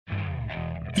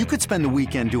You could spend the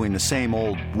weekend doing the same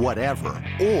old whatever,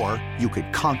 or you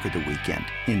could conquer the weekend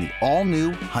in the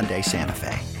all-new Hyundai Santa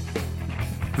Fe.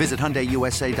 Visit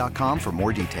HyundaiUSA.com for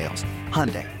more details.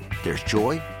 Hyundai, there's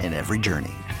joy in every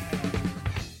journey.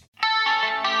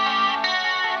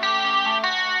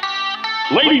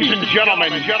 Ladies and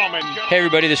gentlemen. Hey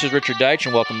everybody, this is Richard Deitch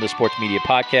and welcome to the Sports Media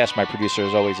Podcast. My producer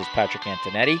as always is Patrick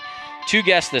Antonetti. Two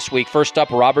guests this week. First up,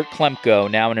 Robert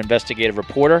Klemko, now an investigative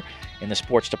reporter in the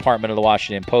sports department of the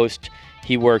Washington Post.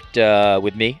 He worked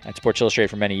with me at Sports Illustrated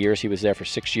for many years. He was there for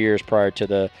 6 years prior to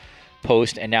the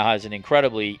Post and now has an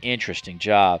incredibly interesting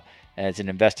job as an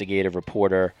investigative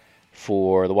reporter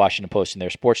for the Washington Post in their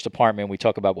sports department. We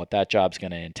talk about what that job's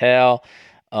going to entail,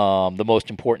 the most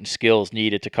important skills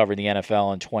needed to cover the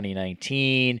NFL in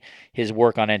 2019, his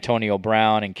work on Antonio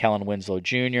Brown and Kellen Winslow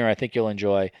Jr. I think you'll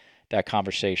enjoy that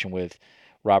conversation with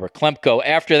Robert Klemko.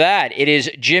 After that, it is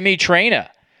Jimmy Traina,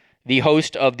 the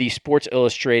host of the Sports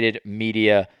Illustrated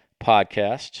Media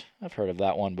Podcast. I've heard of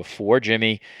that one before.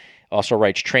 Jimmy also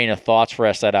writes Traina Thoughts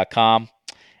for SI.com.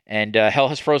 And hell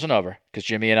has frozen over because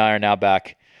Jimmy and I are now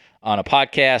back on a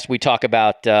podcast. We talk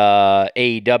about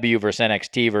AEW versus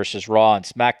NXT versus Raw and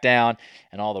SmackDown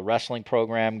and all the wrestling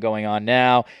program going on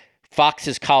now.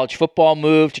 Fox's college football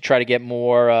move to try to get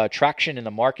more traction in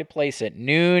the marketplace at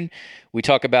noon. We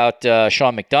talk about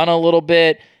Sean McDonough a little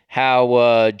bit,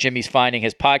 how Jimmy's finding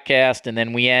his podcast, and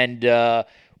then we end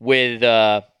with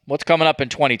what's coming up in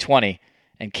 2020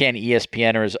 and can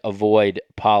ESPNers avoid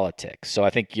politics. So I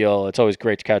think it's always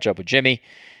great to catch up with Jimmy,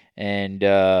 and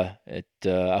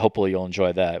hopefully you'll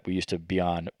enjoy that. We used to be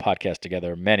on podcast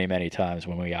together many, many times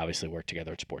when we obviously worked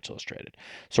together at Sports Illustrated.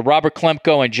 So Robert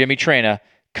Klemko and Jimmy Traina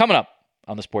coming up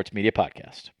on the Sports Media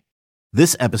Podcast.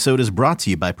 This episode is brought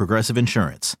to you by Progressive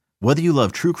Insurance. Whether you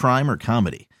love true crime or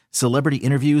comedy, celebrity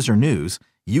interviews or news,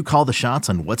 you call the shots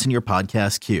on what's in your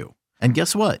podcast queue. And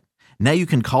guess what? Now you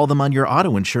can call them on your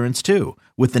auto insurance too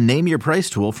with the Name Your Price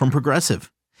tool from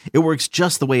Progressive. It works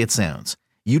just the way it sounds.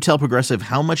 You tell Progressive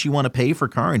how much you want to pay for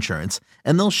car insurance,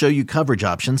 and they'll show you coverage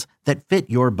options that fit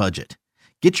your budget.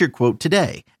 Get your quote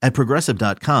today at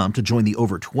Progressive.com to join the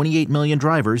over 28 million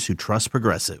drivers who trust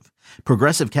Progressive.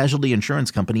 Progressive Casualty Insurance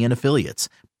Company and Affiliates.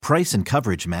 Price and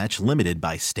coverage match limited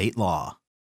by state law.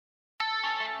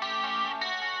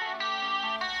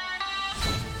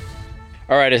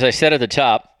 All right, as I said at the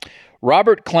top,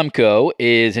 Robert Klemko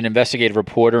is an investigative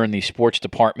reporter in the sports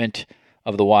department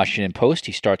of the Washington Post.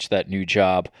 He starts that new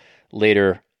job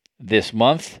later this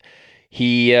month.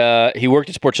 He worked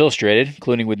at Sports Illustrated,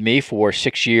 including with me, for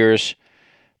 6 years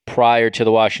prior to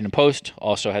the Washington Post.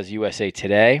 Also has USA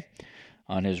Today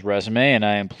on his resume, and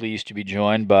I am pleased to be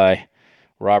joined by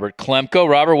Robert Klemko.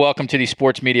 Robert, welcome to the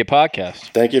Sports Media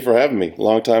Podcast. Thank you for having me.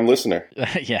 Long-time listener.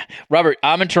 Yeah. Robert,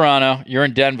 I'm in Toronto. You're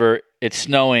in Denver. It's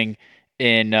snowing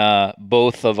in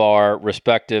both of our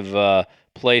respective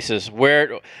places.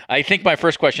 I think my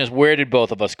first question is, where did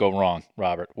both of us go wrong,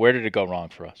 Robert? Where did it go wrong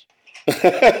for us?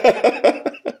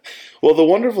 Well, the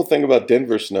wonderful thing about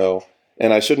Denver snow,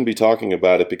 and I shouldn't be talking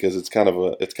about it because it's kind of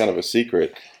a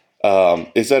secret,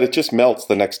 is that it just melts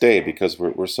the next day because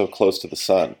we're so close to the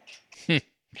sun.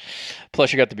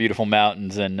 Plus, you got the beautiful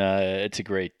mountains, and it's a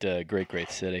great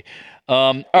city.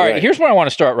 All right, here's where I want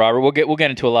to start, Robert. We'll get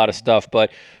into a lot of stuff,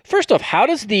 but first off, how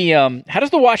does the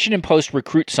Washington Post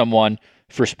recruit someone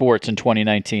for sports in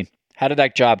 2019? How did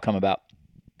that job come about?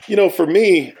 For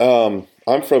me,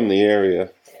 I'm from the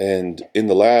area, and in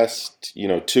the last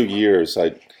 2 years,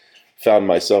 I found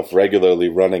myself regularly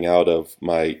running out of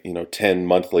my 10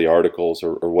 monthly articles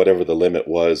or whatever the limit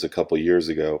was a couple years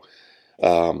ago.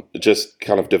 Just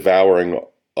kind of devouring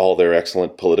all their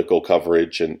excellent political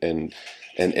coverage and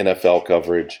NFL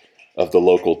coverage of the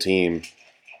local team.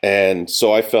 And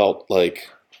so I felt like,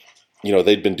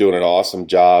 they'd been doing an awesome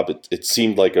job. It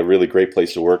seemed like a really great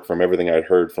place to work from everything I'd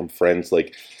heard from friends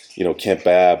like, Kent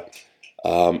Babb.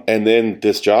 And then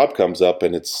this job comes up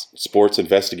and it's sports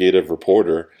investigative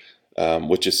reporter,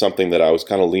 which is something that I was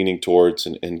kind of leaning towards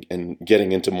and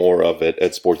getting into more of it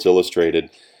at Sports Illustrated.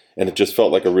 And it just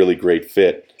felt like a really great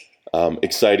fit.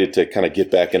 Excited to kind of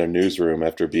get back in a newsroom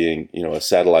after being, a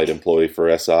satellite employee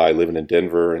for SI, living in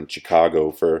Denver and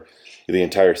Chicago for the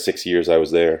entire 6 years I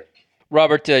was there.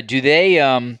 Robert, do they,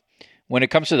 when it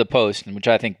comes to the Post, which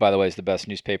I think, by the way, is the best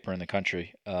newspaper in the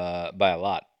country by a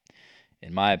lot,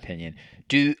 in my opinion,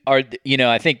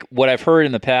 I think what I've heard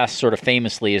in the past sort of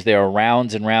famously is there are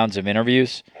rounds and rounds of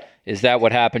interviews. Is that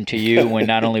what happened to you when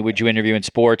not only would you interview in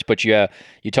sports, but you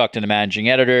talked to the managing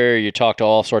editor, you talked to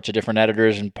all sorts of different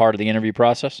editors and part of the interview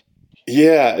process?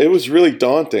 Yeah, it was really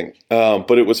daunting,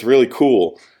 but it was really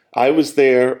cool. I was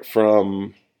there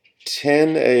from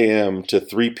 10 a.m. to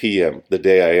 3 p.m. the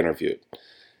day I interviewed.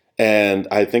 And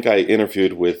I think I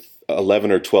interviewed with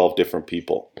 11 or 12 different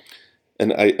people.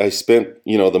 And I spent,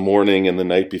 the morning and the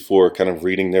night before kind of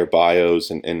reading their bios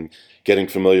and getting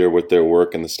familiar with their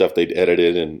work and the stuff they'd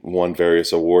edited and won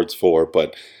various awards for.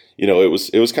 But,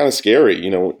 it was kind of scary.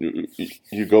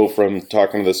 You go from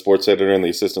talking to the sports editor and the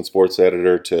assistant sports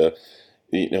editor to,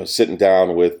 sitting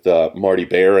down with Marty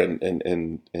Baer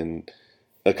and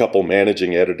a couple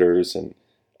managing editors, and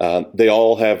they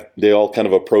all kind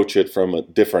of approach it from a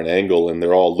different angle, and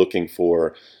they're all looking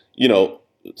for,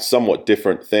 somewhat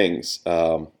different things.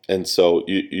 And so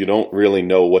you don't really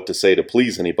know what to say to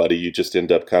please anybody. You just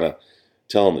end up kind of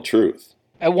telling the truth.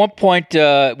 At one point,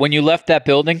 when you left that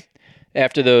building,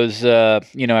 after those,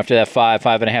 after that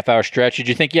 5.5 hour stretch, did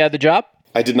you think you had the job?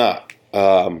 I did not.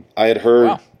 I had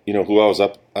heard, who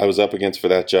I was up against for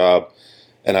that job,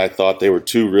 and I thought they were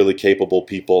two really capable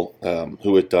people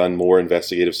who had done more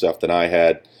investigative stuff than I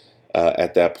had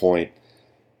at that point.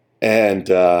 And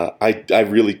I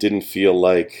really didn't feel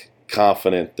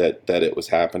confident that it was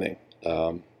happening.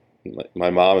 My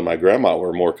mom and my grandma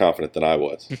were more confident than I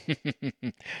was.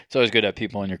 It's always good to have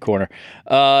people in your corner.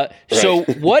 So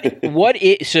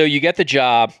so you get the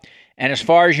job, and as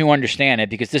far as you understand it,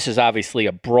 because this is obviously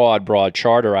a broad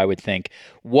charter, I would think,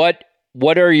 what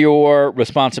are your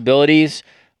responsibilities?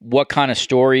 What kind of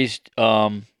stories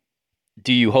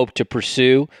do you hope to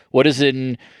pursue? What is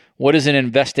an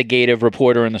investigative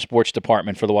reporter in the sports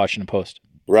department for the Washington Post?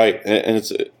 Right, and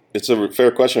it's a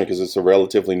fair question because it's a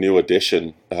relatively new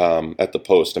addition at the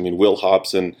Post. I mean, Will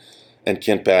Hobson and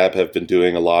Kent Babb have been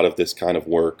doing a lot of this kind of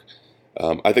work.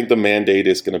 I think the mandate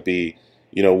is going to be,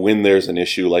 when there's an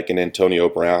issue like an Antonio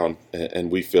Brown,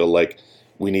 and we feel like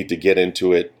we need to get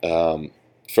into it and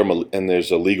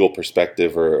there's a legal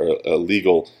perspective or a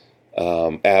legal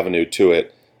avenue to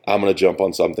it, I'm going to jump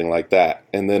on something like that.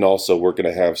 And then also we're going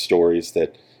to have stories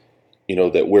that,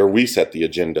 that where we set the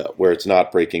agenda, where it's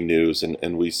not breaking news,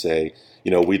 and we say,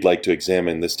 we'd like to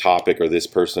examine this topic or this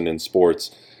person in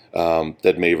sports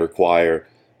that may require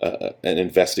an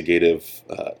investigative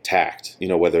tact,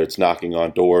 whether it's knocking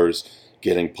on doors,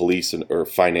 getting police or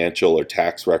financial or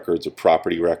tax records or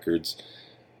property records.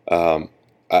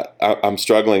 I'm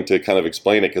struggling to kind of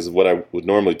explain it because what I would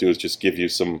normally do is just give you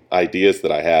some ideas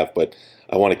that I have, but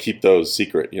I want to keep those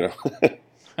secret, No,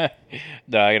 I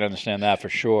can understand that for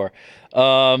sure.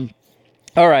 All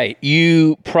right.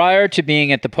 Prior to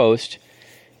being at the Post,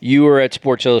 you were at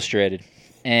Sports Illustrated,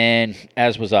 and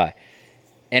as was I.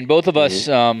 And both of us,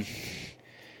 and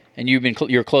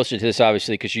you're closer to this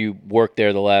obviously because you worked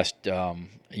there the last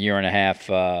year and a half,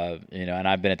 and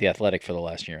I've been at The Athletic for the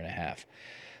last year and a half.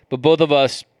 But both of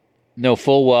us know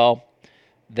full well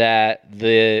that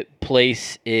the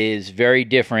place is very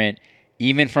different,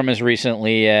 even from as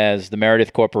recently as the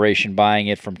Meredith Corporation buying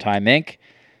it from Time Inc.,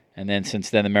 and then since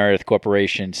then the Meredith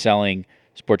Corporation selling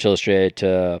Sports Illustrated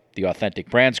to the Authentic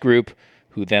Brands Group,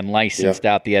 who then licensed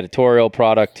out the editorial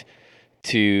product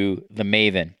to the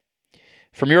Maven.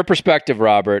 From your perspective,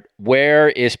 Robert, where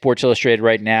is Sports Illustrated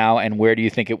right now, and where do you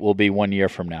think it will be 1 year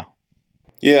from now?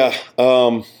 Yeah,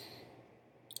 I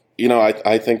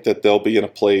think that they'll be in a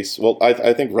place. Well,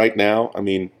 I think right now,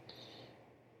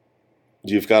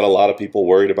 you've got a lot of people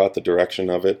worried about the direction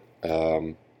of it.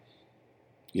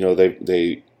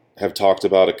 They have talked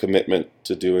about a commitment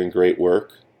to doing great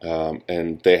work,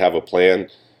 and they have a plan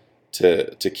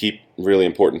to keep really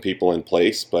important people in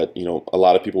place. But, a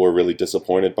lot of people were really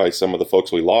disappointed by some of the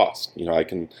folks we lost. I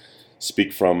can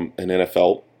speak from an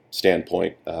NFL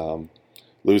standpoint.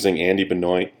 Losing Andy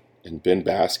Benoit and Ben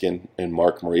Baskin and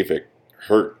Mark Maravik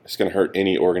it's going to hurt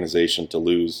any organization to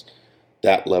lose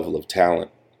that level of talent.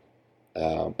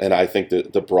 And I think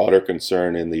that the broader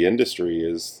concern in the industry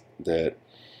is that,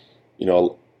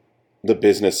 the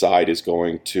business side is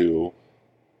going to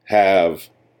have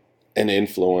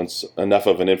enough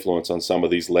of an influence on some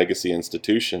of these legacy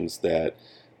institutions that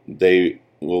they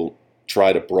will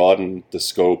try to broaden the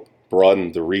scope,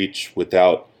 broaden the reach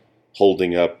without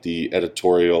holding up the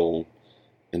editorial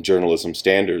and journalism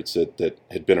standards that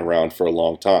had been around for a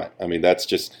long time.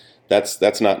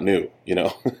 That's not new,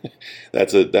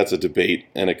 That's a debate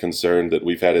and a concern that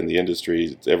we've had in the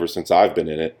industry ever since I've been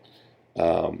in it.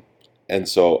 And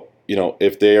so,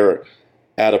 if they're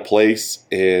at a place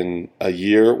in a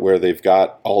year where they've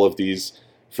got all of these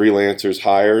freelancers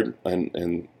hired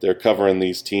and they're covering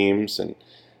these teams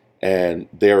and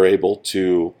they're able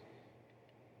to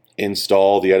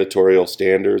install the editorial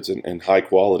standards and high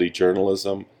quality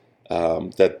journalism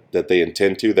that they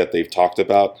intend to, that they've talked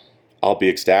about, I'll be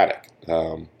ecstatic.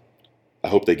 I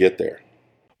hope they get there.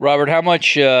 Robert, how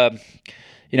much,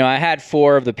 I had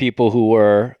 4 of the people who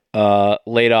were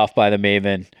laid off by the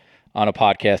Maven on a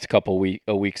podcast a couple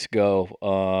weeks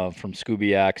ago, from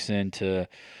Scooby Axon to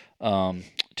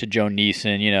Joe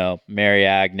Neeson, Mary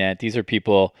Agnet. These are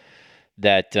people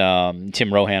that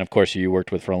Tim Rohan, of course, who you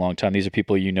worked with for a long time. These are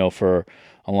people for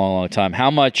a long, long time.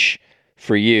 How much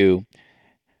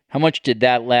did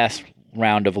that last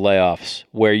round of layoffs,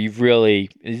 where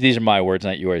these are my words,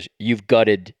 not yours,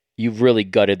 you've really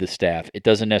gutted the staff? It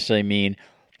doesn't necessarily mean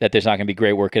that there's not going to be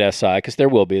great work at SI, because there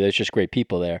will be. There's just great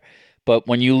people there. But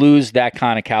when you lose that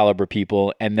kind of caliber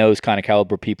people and those kind of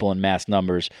caliber people in mass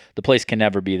numbers, the place can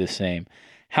never be the same.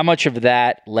 How much of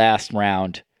that last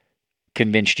round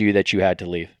convinced you that you had to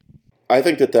leave? I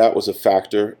think that was a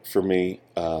factor for me,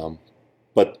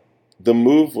 but the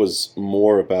move was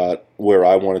more about where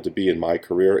I wanted to be in my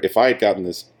career. If I had gotten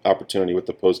this opportunity with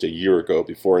the Post a year ago,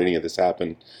 before any of this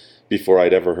happened, before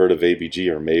I'd ever heard of ABG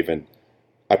or Maven,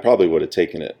 I probably would have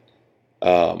taken it.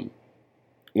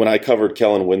 When I covered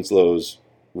Kellen Winslow's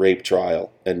rape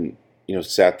trial and,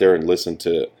 sat there and listened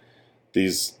to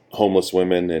these homeless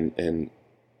women and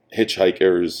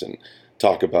hitchhikers and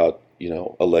talk about,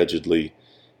 allegedly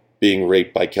being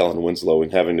raped by Kellen Winslow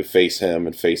and having to face him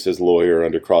and face his lawyer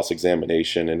under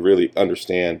cross-examination and really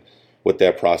understand what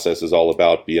that process is all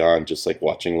about beyond just like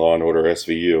watching Law & Order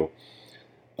SVU.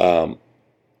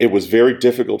 It was very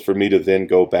difficult for me to then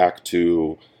go back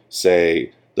to,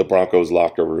 say, the Broncos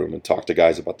locker room and talk to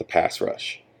guys about the pass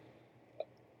rush.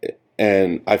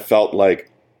 And I felt like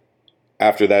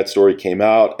after that story came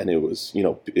out and it was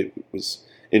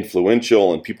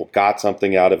influential and people got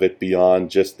something out of it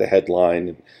beyond just the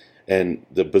headline and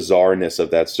the bizarreness of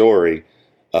that story,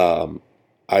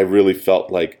 I really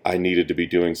felt like I needed to be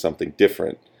doing something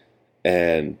different.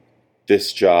 And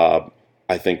this job,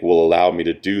 I think, will allow me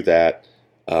to do that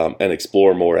and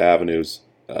explore more avenues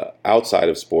outside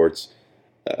of sports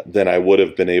than I would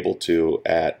have been able to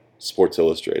at Sports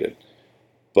Illustrated.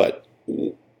 But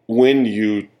when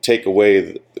you take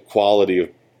away the quality of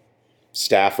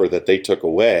staffer that they took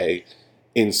away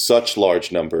in such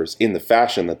large numbers, in the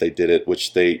fashion that they did it,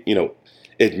 which they,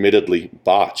 admittedly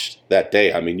botched that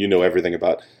day. I mean, everything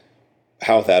about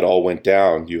how that all went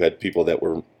down. You had people that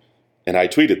were, and I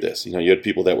tweeted this, you had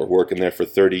people that were working there for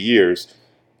 30 years,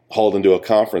 hauled into a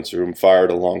conference room,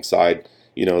 fired alongside,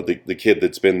 the kid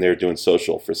that's been there doing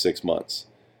social for 6 months.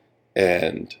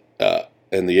 And the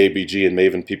ABG and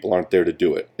Maven people aren't there to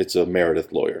do it. It's a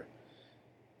Meredith lawyer.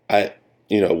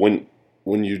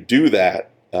 When you do that,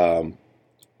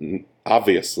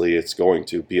 obviously it's going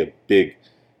to be a big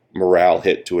morale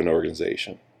hit to an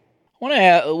organization.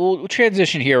 We'll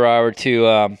transition here, Robert,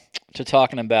 to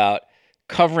talking about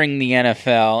covering the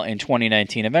NFL in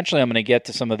 2019. Eventually, I'm going to get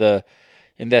to some of the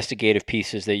investigative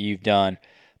pieces that you've done.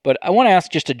 But I want to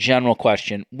ask just a general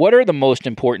question. What are the most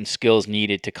important skills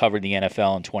needed to cover the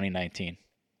NFL in 2019?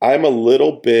 I'm a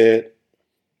little bit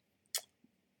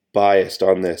biased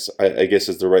on this, I guess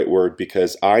is the right word,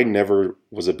 because I never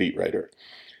was a beat writer.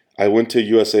 I went to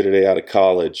USA Today out of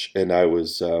college, and I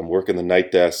was working the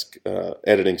night desk,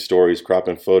 editing stories,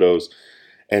 cropping photos,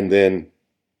 and then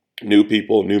new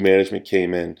management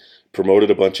came in,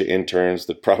 promoted a bunch of interns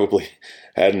that probably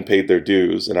hadn't paid their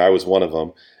dues, and I was one of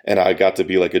them, and I got to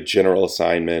be like a general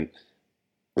assignment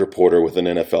reporter with an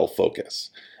NFL focus.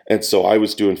 And so I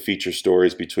was doing feature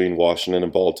stories between Washington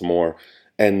and Baltimore,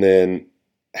 and then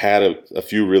had a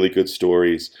few really good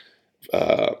stories,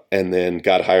 and then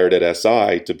got hired at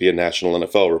SI to be a national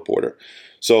NFL reporter.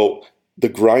 So the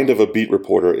grind of a beat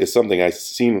reporter is something I've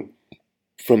seen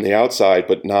from the outside,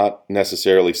 but not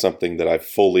necessarily something that I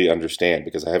fully understand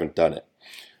because I haven't done it.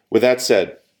 With that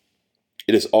said,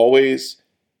 it has always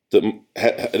been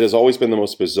the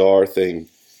most bizarre thing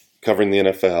covering the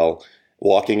NFL,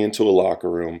 walking into a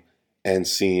locker room and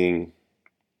seeing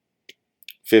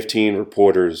 15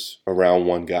 reporters around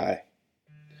one guy,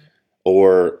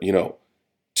 or,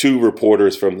 2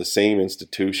 reporters from the same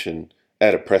institution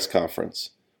at a press conference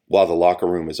while the locker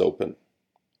room is open.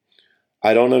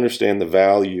 I don't understand the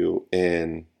value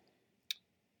in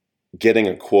getting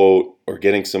a quote or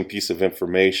getting some piece of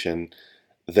information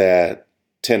that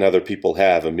 10 other people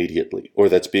have immediately, or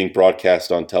that's being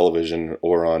broadcast on television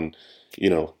or on,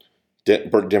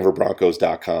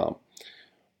 DenverBroncos.com.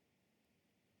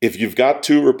 If you've got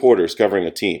 2 reporters covering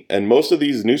a team, and most of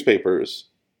these newspapers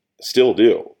still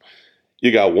do,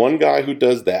 you got one guy who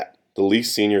does that, the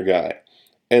least senior guy.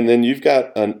 And then you've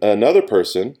got another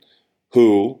person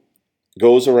who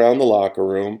goes around the locker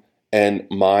room and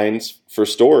mines for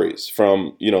stories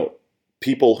from,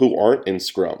 people who aren't in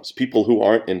scrums, people who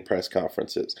aren't in press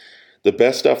conferences. The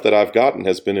best stuff that I've gotten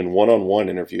has been in one-on-one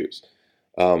interviews.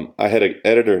 I had an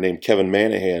editor named Kevin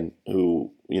Manahan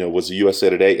who, was a USA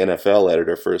Today NFL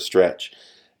editor for a stretch.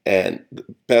 And the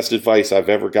best advice I've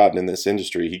ever gotten in this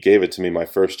industry, he gave it to me my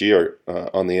first year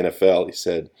on the NFL. He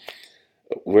said,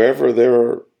 wherever there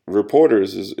are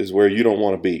reporters is where you don't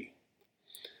want to be.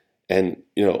 And,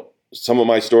 some of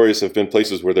my stories have been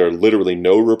places where there are literally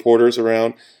no reporters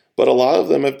around, but a lot of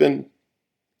them have been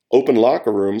open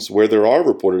locker rooms where there are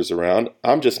reporters around.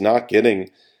 I'm just not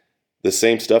getting the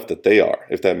same stuff that they are,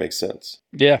 if that makes sense.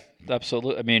 Yeah,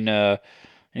 absolutely. I mean,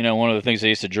 one of the things I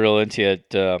used to drill into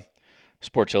at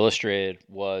Sports Illustrated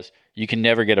was you can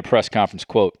never get a press conference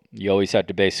quote. You always have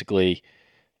to basically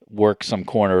work some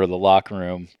corner of the locker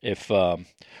room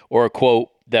or a quote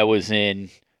that was in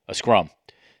a scrum.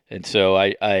 And so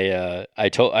that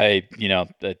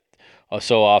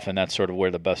so often that's sort of where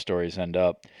the best stories end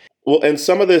up. Well, and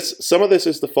some of this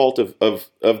is the fault of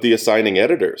the assigning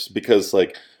editors, because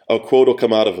like a quote will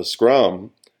come out of a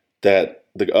scrum that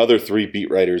the other 3 beat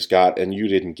writers got and you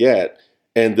didn't get,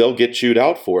 and they'll get chewed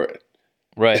out for it.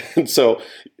 Right. And so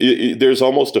there's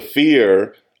almost a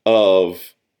fear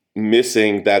of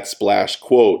missing that splash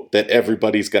quote that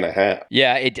everybody's going to have.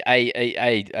 Yeah, it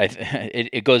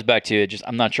goes back to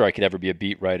I'm not sure I could ever be a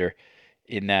beat writer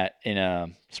in a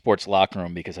sports locker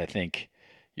room, because I think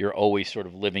you're always sort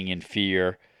of living in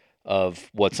fear of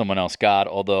what someone else got,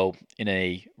 although in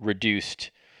a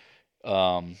reduced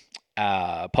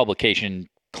publication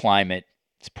climate,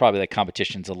 it's probably that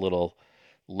competition's a little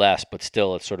less, but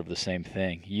still it's sort of the same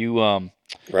thing.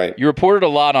 Right. You reported a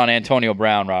lot on Antonio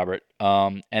Brown, Robert,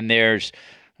 and there's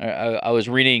I was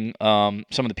reading some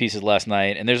of the pieces last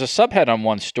night, and there's a subhead on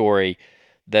one story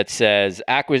that says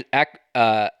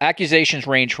accusations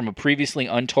range from a previously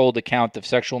untold account of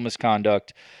sexual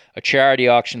misconduct, a charity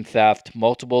auction theft,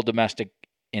 multiple domestic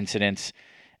incidents,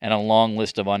 and a long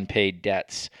list of unpaid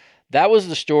debts. That was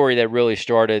the story that really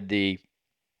started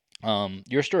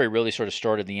your story really sort of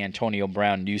started the Antonio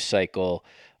Brown news cycle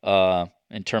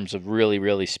in terms of really,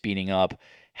 really speeding up.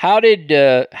 How did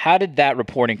that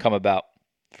reporting come about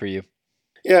for you?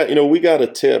 Yeah, we got a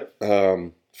tip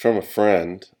from a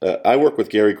friend. I work with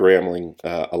Gary Gramling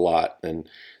a lot, and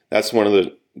that's one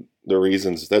of the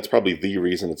reasons. That's probably the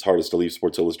reason it's hardest to leave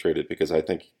Sports Illustrated, because I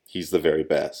think he's the very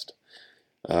best.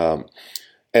 And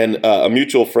a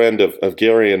mutual friend of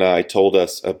Gary and I told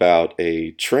us about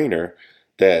a trainer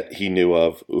that he knew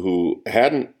of who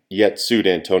hadn't yet sued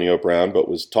Antonio Brown, but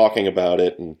was talking about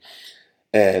it and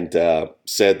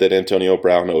said that Antonio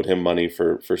Brown owed him money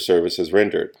for services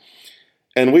rendered.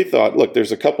 And we thought, look,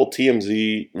 there's a couple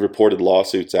TMZ reported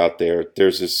lawsuits out there.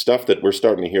 There's this stuff that we're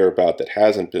starting to hear about that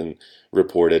hasn't been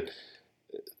reported.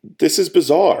 This is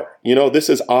bizarre. This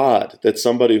is odd that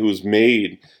somebody who's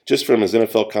made, just from his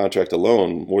NFL contract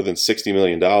alone, more than $60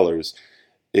 million,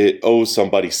 it owes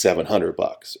somebody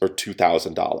 $700 or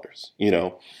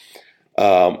 $2,000,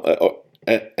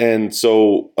 and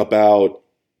so about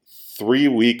 3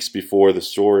 weeks before the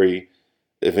story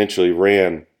eventually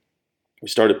ran, we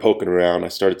started poking around. I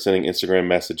started sending Instagram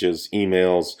messages,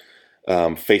 emails,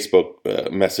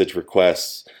 Facebook message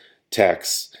requests,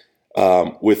 texts,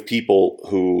 with people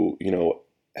who,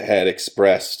 had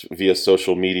expressed via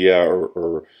social media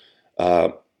or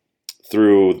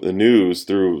through the news,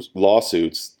 through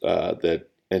lawsuits, that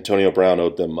Antonio Brown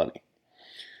owed them money.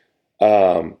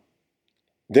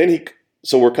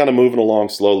 So we're kind of moving along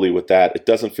slowly with that. It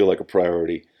doesn't feel like a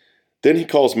priority. Then he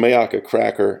calls Mayock a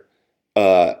cracker,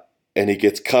 and he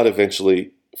gets cut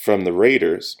eventually from the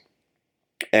Raiders.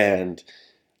 And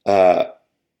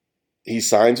he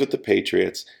signs with the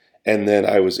Patriots. And then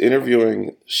I was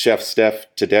interviewing Chef Steph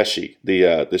Tedeschi,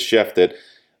 the chef that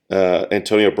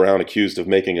Antonio Brown accused of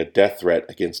making a death threat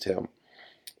against him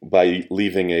by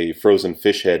leaving a frozen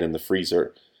fish head in the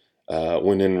freezer,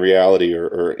 when in reality,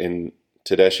 or in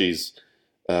Tedeschi's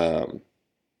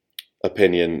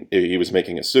opinion, he was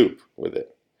making a soup with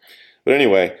it. But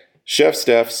anyway, Chef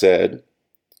Steph said,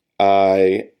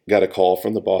 I got a call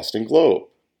from the Boston Globe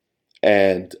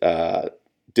and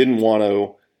didn't want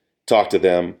to talk to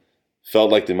them,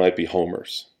 felt like they might be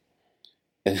homers.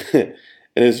 And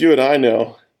as you and I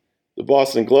know, the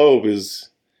Boston Globe is,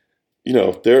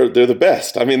 they're the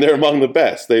best. I mean, they're among the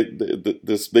best.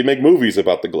 They make movies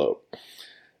about the Globe.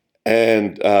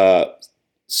 And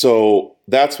so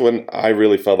that's when I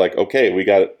really felt like, okay,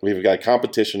 we've got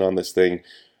competition on this thing.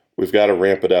 We've got to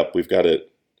ramp it up. We've got to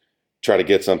try to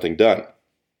get something done.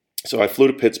 So I flew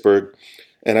to Pittsburgh,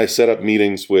 and I set up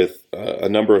meetings with a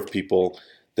number of people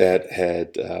that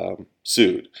had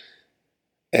sued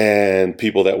and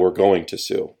people that were going to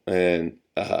sue, and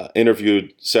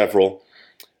interviewed several.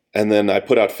 And then I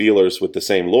put out feelers with the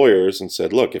same lawyers and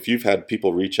said, look, if you've had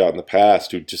people reach out in the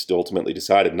past who just ultimately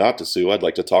decided not to sue, I'd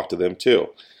like to talk to them too.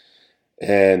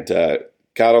 And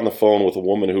got on the phone with a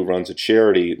woman who runs a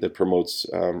charity that promotes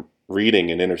reading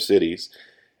in inner cities.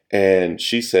 And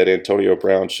she said Antonio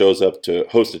Brown shows up to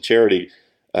host a charity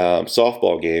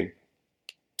softball game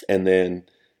and then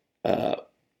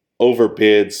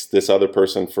overbids this other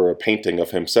person for a painting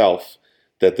of himself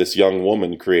that this young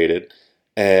woman created,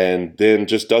 and then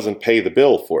just doesn't pay the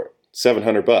bill for it,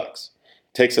 $700.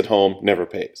 Takes it home, never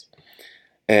pays.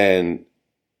 And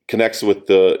connects with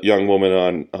the young woman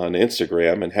on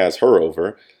Instagram and has her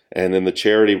over. And then the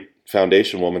charity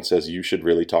foundation woman says, you should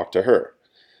really talk to her.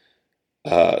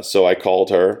 So I called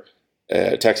her,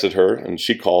 texted her, and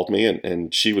she called me,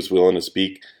 and she was willing to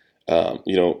speak,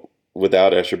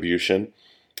 without attribution,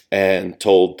 and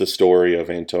told the story of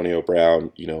Antonio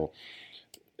Brown,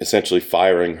 essentially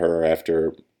firing her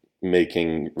after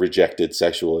making rejected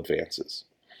sexual advances.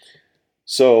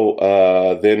 So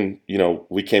then,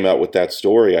 we came out with that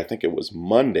story. I think it was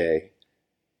Monday.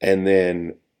 And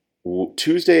then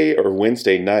Tuesday or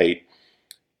Wednesday night,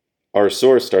 our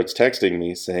source starts texting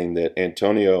me saying that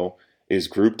Antonio is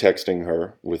group texting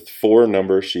her with 4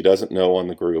 numbers she doesn't know on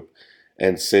the group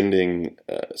and sending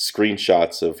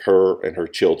screenshots of her and her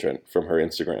children from her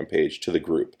Instagram page to the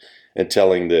group and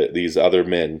telling these other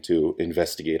men to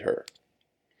investigate her.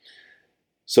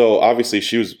 So obviously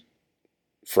she was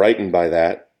frightened by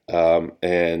that,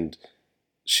 and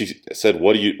she said,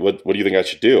 what do you think I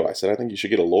should do? I said, I think you should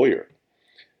get a lawyer.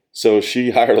 So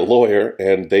she hired a lawyer,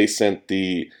 and they sent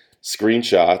the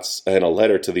screenshots and a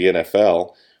letter to the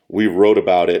NFL. We wrote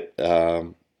about it.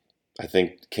 I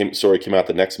think story came out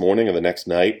the next morning or the next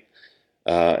night,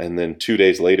 and then 2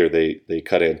 days later they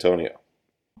cut Antonio.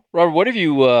 Robert, what have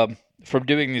you, from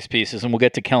doing these pieces, and we'll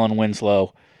get to Kellen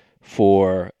Winslow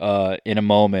in a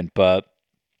moment, but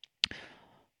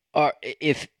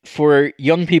if for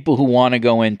young people who want to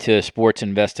go into sports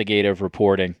investigative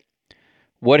reporting,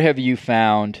 what have you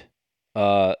found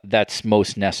that's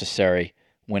most necessary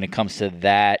when it comes to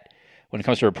that, when it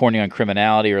comes to reporting on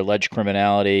criminality or alleged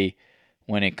criminality,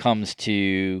 when it comes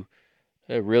to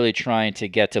really trying to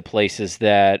get to places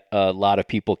that a lot of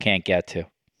people can't get to?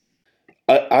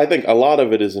 I think a lot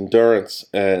of it is endurance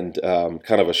and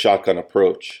kind of a shotgun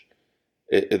approach.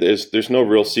 There's no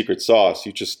real secret sauce.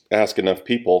 You just ask enough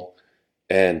people,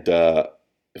 and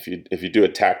if you do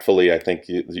it tactfully, I think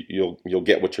you'll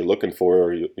get what you're looking for,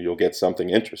 or you'll get something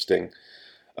interesting.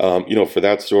 For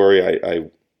that story, I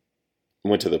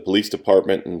went to the police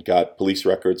department and got police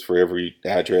records for every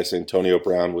address Antonio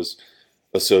Brown was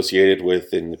associated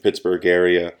with in the Pittsburgh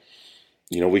area.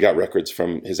 We got records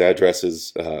from his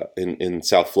addresses in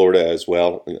South Florida as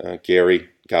well. Gary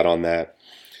got on that.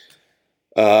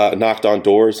 Knocked on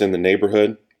doors in the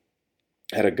neighborhood.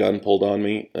 Had a gun pulled on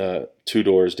me 2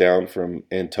 doors down from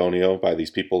Antonio by these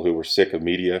people who were sick of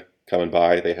media coming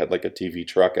by. They had like a TV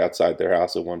truck outside their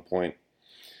house at one point.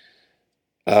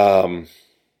 I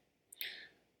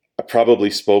probably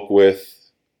spoke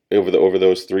with, over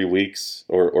those 3 weeks,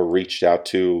 or reached out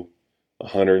to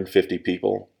 150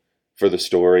 people for the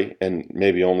story, and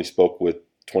maybe only spoke with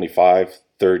 25,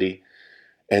 30.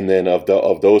 And then of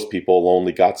those people,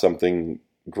 only got something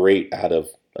great out of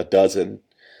a dozen.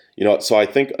 So I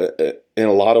think in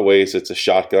a lot of ways it's a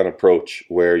shotgun approach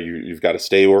where you've got to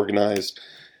stay organized,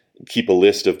 keep a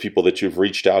list of people that you've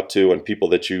reached out to and people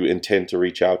that you intend to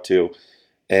reach out to,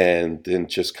 and then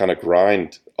just kind of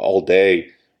grind all day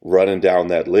running down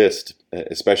that list,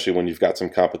 especially when you've got some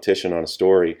competition on a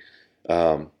story.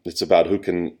 It's about who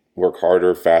can work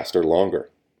harder, faster, longer.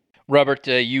 Robert,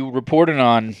 you reported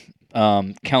on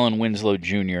Kellen Winslow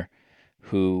Jr.,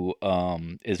 who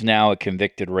is now a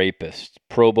convicted rapist,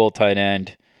 Pro Bowl tight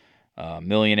end,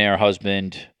 millionaire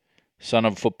husband, son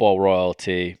of football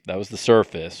royalty. That was the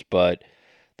surface, but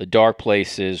the dark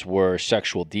places were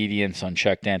sexual deviance,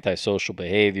 unchecked antisocial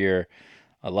behavior,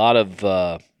 a lot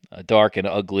of dark and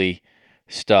ugly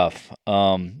stuff.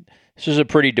 This was a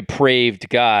pretty depraved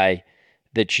guy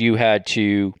that you had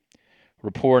to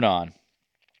report on.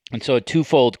 And so a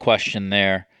twofold question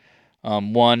there.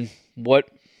 One,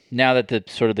 now that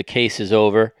the case is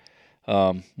over,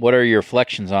 what are your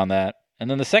reflections on that? And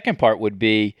then the second part would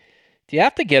be, do you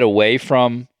have to get away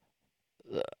from,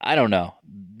 I don't know,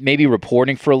 maybe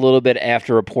reporting for a little bit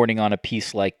after reporting on a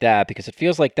piece like that? Because it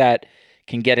feels like that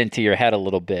can get into your head a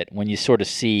little bit when you sort of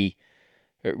see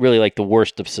really like the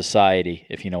worst of society,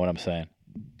 if you know what I'm saying.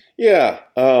 Yeah.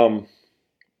 And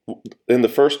the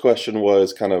first question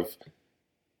was kind of,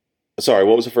 sorry,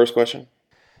 what was the first question?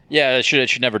 Yeah, it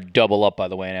should never double up, by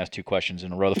the way, and ask two questions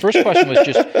in a row. The first question was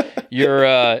just your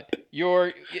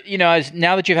as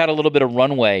now that you've had a little bit of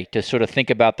runway to sort of think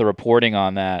about the reporting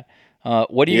on that,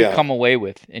 what do you come away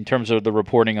with in terms of the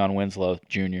reporting on Winslow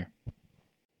Jr.?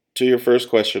 To your first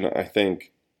question, I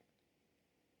think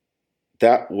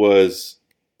that was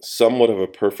somewhat of a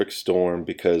perfect storm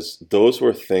because those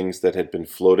were things that had been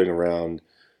floating around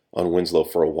on Winslow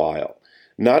for a while.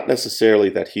 Not necessarily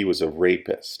that he was a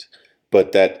rapist,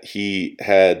 but that he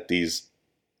had these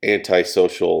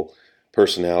antisocial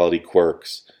personality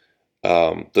quirks.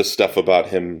 The stuff about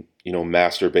him,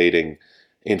 masturbating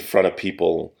in front of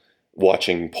people,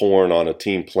 watching porn on a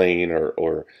team plane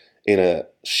or in a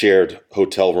shared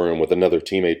hotel room with another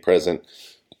teammate present,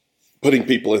 putting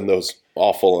people in those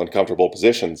awful, uncomfortable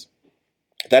positions.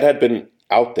 That had been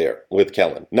out there with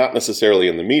Kellen, not necessarily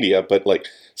in the media, but like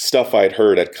stuff I'd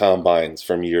heard at combines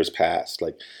from years past.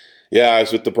 Like, yeah, I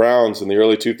was with the Browns in the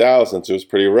early 2000s. It was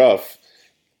pretty rough.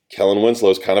 Kellen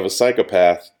Winslow's kind of a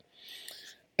psychopath.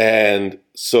 And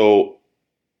so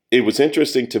it was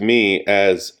interesting to me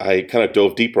as I kind of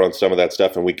dove deeper on some of that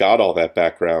stuff and we got all that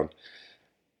background,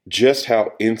 just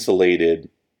how insulated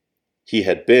he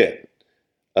had been.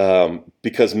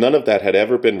 Because none of that had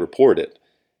ever been reported.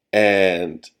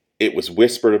 And it was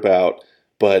whispered about,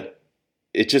 but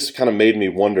it just kind of made me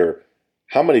wonder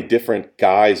how many different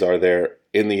guys are there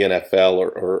in the NFL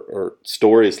or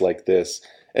stories like this,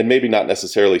 and maybe not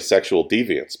necessarily sexual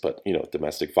deviance, but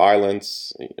domestic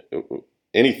violence,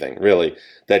 anything really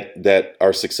that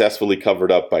are successfully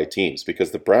covered up by teams,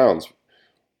 because the Browns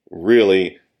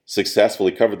really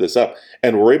successfully covered this up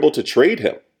and were able to trade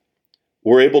him.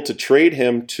 We're able to trade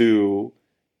him to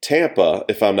Tampa,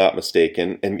 if I'm not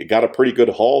mistaken, and got a pretty good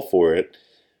haul for it,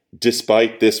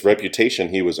 despite this reputation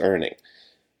he was earning.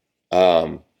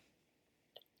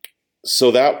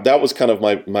 So that was kind of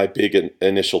my big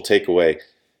initial takeaway.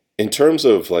 In terms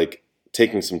of like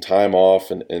taking some time off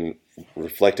and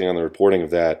reflecting on the reporting of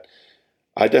that,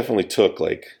 I definitely took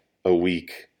like a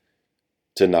week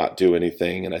to not do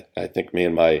anything. And I think me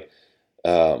and my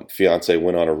fiance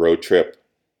went on a road trip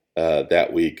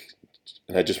that week.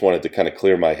 And I just wanted to kind of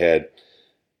clear my head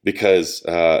because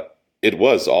it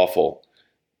was awful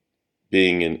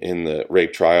being in the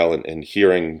rape trial and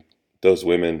hearing those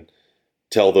women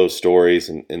tell those stories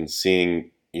and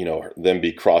seeing, them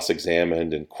be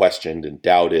cross-examined and questioned and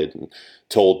doubted and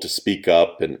told to speak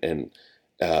up and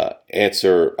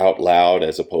answer out loud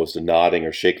as opposed to nodding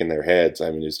or shaking their heads.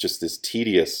 I mean, it's just this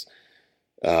tedious,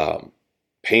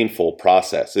 painful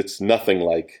process. It's nothing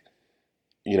like,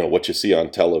 what you see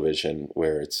on television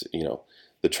where it's,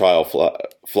 the trial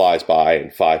flies by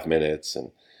in 5 minutes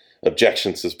and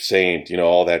objections sustained,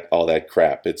 all that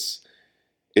crap. It's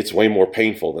way more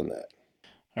painful than that.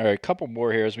 All right, a couple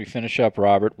more here as we finish up,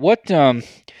 Robert. What you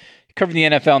covered the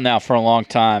NFL now for a long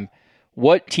time.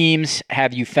 What teams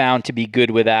have you found to be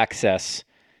good with access,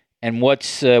 and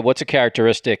what's a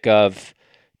characteristic of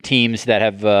teams that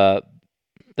have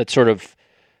that sort of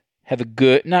have a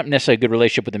good, not necessarily a good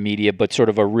relationship with the media, but sort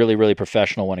of a really, really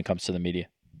professional when it comes to the media?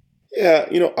 Yeah,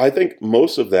 I think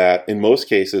most of that, in most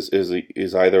cases,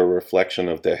 is either a reflection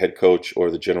of the head coach or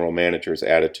the general manager's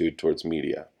attitude towards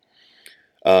media.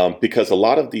 Because a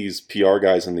lot of these PR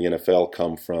guys in the NFL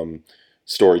come from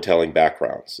storytelling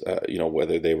backgrounds,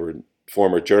 whether they were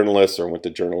former journalists or went to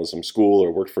journalism school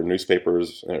or worked for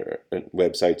newspapers and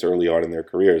websites early on in their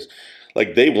careers.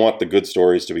 Like, they want the good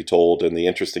stories to be told and the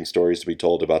interesting stories to be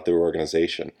told about their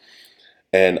organization.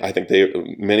 And I think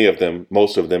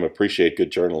most of them appreciate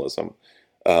good journalism.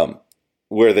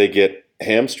 Where they get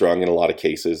hamstrung in a lot of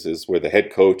cases is where the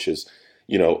head coach is,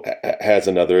 has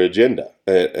another agenda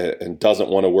and doesn't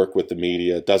want to work with the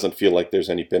media, doesn't feel like there's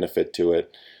any benefit to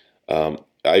it.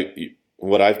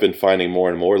 What I've been finding more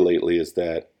and more lately is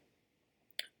that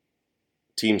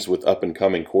teams with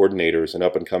up-and-coming coordinators and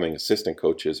up-and-coming assistant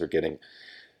coaches are getting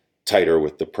tighter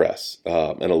with the press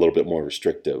and a little bit more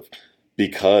restrictive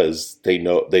because they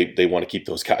know they want to keep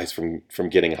those guys from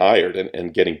getting hired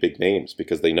and getting big names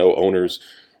because they know owners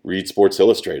read Sports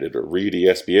Illustrated or read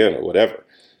ESPN or whatever.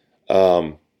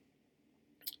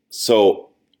 So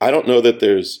I don't know that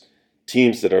there's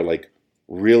teams that are like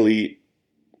really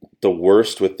the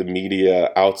worst with the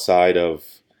media outside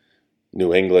of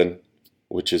New England,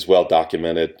 which is well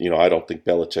documented. I don't think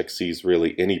Belichick sees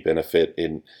really any benefit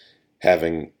in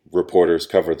having reporters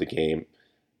cover the game.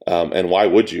 And why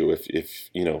would you if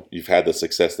you've had the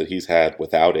success that he's had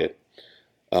without it?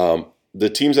 The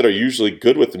teams that are usually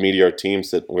good with the media are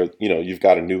teams where you've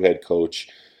got a new head coach.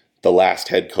 The last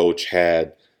head coach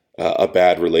had a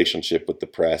bad relationship with the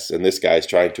press, and this guy's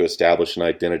trying to establish an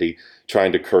identity,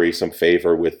 trying to curry some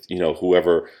favor with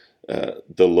whoever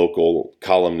the local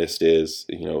columnist is,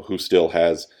 who still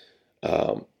has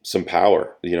some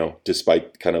power,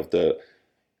 despite kind of the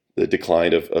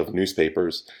decline of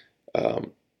newspapers.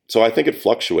 So I think it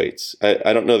fluctuates.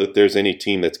 I don't know that there's any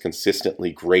team that's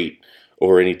consistently great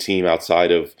or any team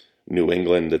outside of New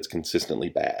England that's consistently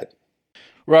bad.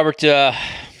 Robert,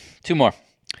 two more.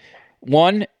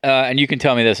 One, and you can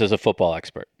tell me this as a football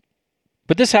expert,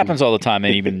 but this happens all the time,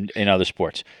 and even in other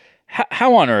sports.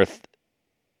 How on earth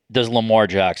does Lamar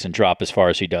Jackson drop as far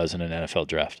as he does in an NFL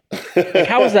draft?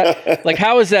 How is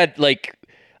that?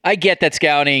 I get that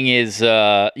scouting is,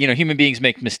 human beings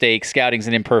make mistakes. Scouting's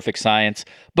an imperfect science.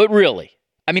 But really,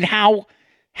 I mean, how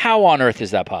on earth is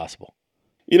that possible?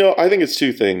 I think it's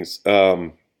two things.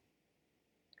 I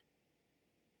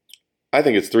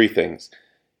think it's three things.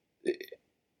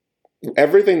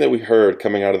 Everything that we heard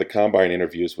coming out of the combine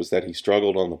interviews was that he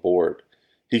struggled on the board.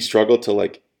 He struggled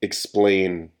to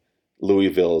explain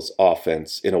Louisville's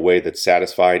offense in a way that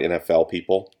satisfied NFL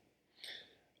people.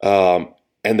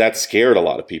 And that scared a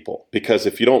lot of people, because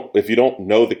if you don't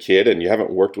know the kid and you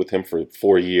haven't worked with him for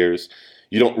 4 years,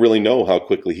 you don't really know how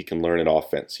quickly he can learn an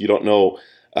offense. You don't know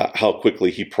how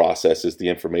quickly he processes the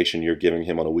information you're giving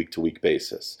him on a week-to-week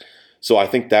basis. So I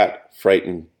think that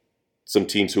frightened some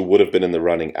teams who would have been in the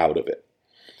running out of it.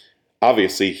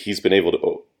 Obviously, he's been able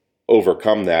to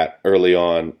overcome that early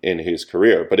on in his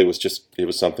career, but it was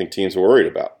something teams were worried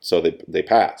about, so they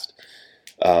passed.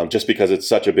 Just because it's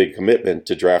such a big commitment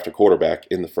to draft a quarterback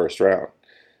in the first round.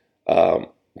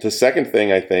 The second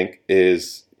thing, I think,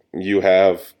 is you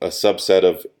have a subset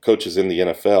of coaches in the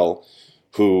NFL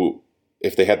who,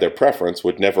 if they had their preference,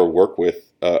 would never work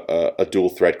with a dual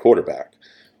threat quarterback,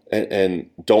 and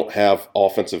don't have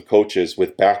offensive coaches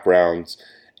with backgrounds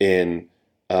in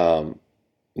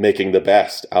making the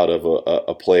best out of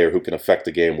a player who can affect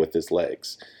the game with his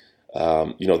legs.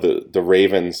 The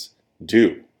Ravens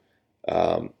do.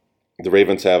 The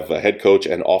Ravens have a head coach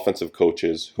and offensive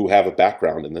coaches who have a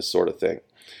background in this sort of thing.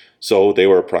 So they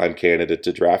were a prime candidate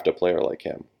to draft a player like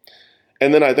him.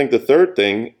 And then I think the third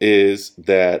thing is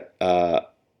that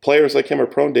players like him are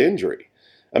prone to injury.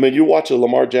 I mean, you watch a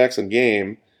Lamar Jackson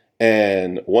game,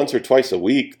 and once or twice a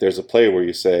week, there's a play where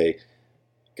you say,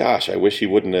 gosh, I wish he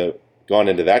wouldn't have gone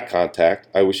into that contact.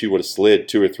 I wish he would have slid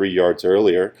 2 or 3 yards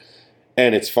earlier.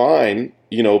 And it's fine,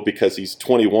 because he's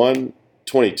 21,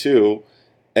 22,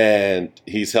 and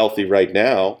he's healthy right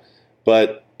now.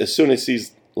 But as soon as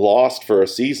he's lost for a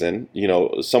season,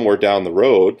 somewhere down the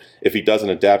road, if he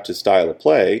doesn't adapt his style of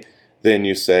play, then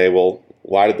you say, well,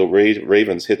 why did the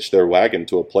Ravens hitch their wagon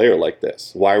to a player like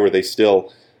this? Why were they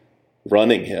still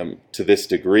running him to this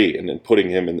degree and then putting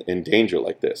him in danger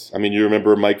like this? I mean, you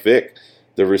remember Mike Vick,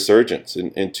 the resurgence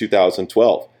in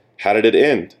 2012. How did it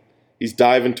end? He's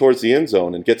diving towards the end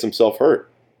zone and gets himself hurt.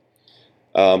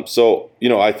 So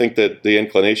I think that the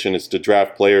inclination is to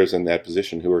draft players in that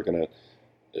position who are going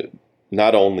to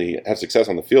not only have success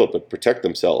on the field, but protect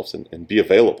themselves and be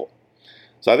available.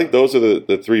 So I think those are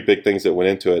the three big things that went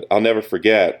into it. I'll never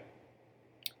forget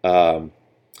when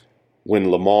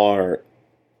Lamar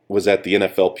was at the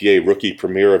NFLPA rookie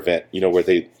premiere event, where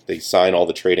they sign all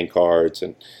the trading cards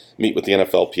and meet with the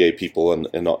NFLPA people and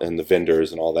the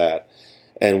vendors and all that.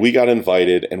 And we got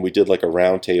invited, and we did like a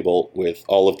round table with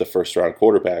all of the first-round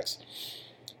quarterbacks.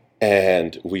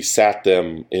 And we sat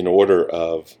them in order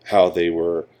of how they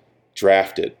were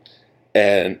drafted.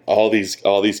 And all these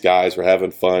guys were having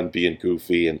fun, being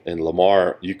goofy. And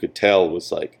Lamar, you could tell,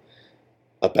 was like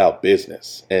about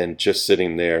business and just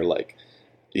sitting there like,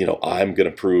 I'm going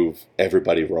to prove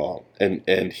everybody wrong.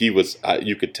 And he was,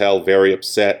 you could tell, very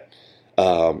upset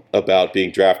about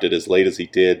being drafted as late as he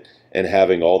did, and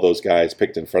having all those guys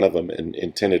picked in front of him, and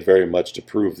intended very much to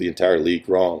prove the entire league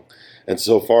wrong. And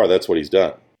so far, that's what he's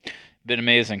done. Been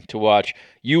amazing to watch.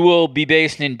 You will be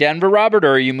based in Denver, Robert,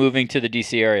 or are you moving to the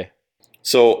D.C. area?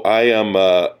 So I am.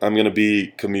 I'm going to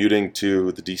be commuting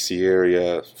to the D.C.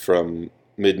 area from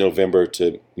mid-November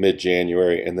to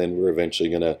mid-January, and then we're eventually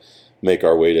going to make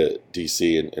our way to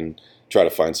D.C. and try to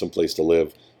find some place to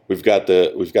live. We've got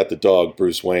the dog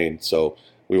Bruce Wayne, so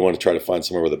we want to try to find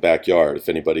somewhere with a backyard if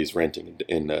anybody's renting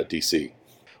in D.C.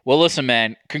 Well, listen,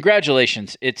 man,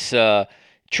 congratulations. It's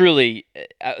truly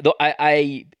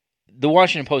the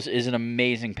Washington Post is an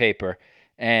amazing paper,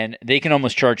 and they can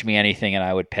almost charge me anything, and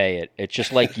I would pay it. It's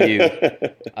just like you.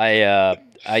 I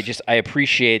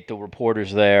appreciate the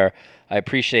reporters there. I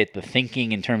appreciate the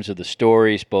thinking in terms of the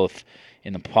stories, both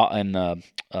in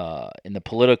the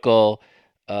political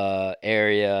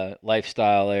area,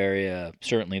 lifestyle area,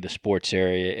 certainly the sports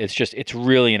area. It's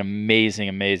really an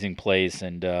amazing place,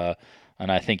 and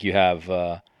I think you have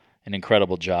an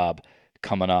incredible job.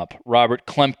 coming up. Robert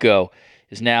Klemko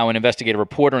is now an investigative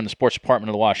reporter in the sports department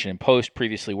of the Washington Post,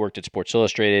 previously worked at Sports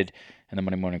Illustrated and the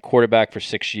Monday Morning Quarterback for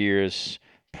 6 years.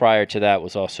 Prior to that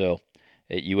was also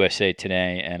at USA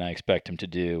Today, and I expect him to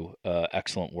do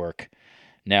excellent work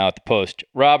now at the Post.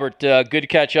 Robert, good to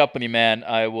catch up with you, man.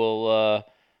 I'll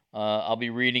be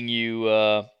reading you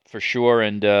for sure,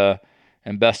 and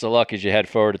best of luck as you head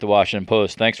forward at the Washington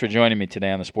Post. Thanks for joining me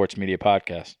today on the Sports Media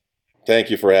Podcast. Thank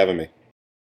you for having me.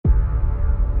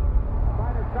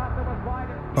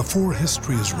 Before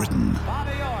history is written,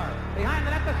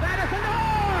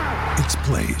 it's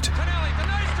played.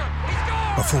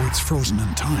 Before it's frozen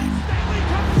in time,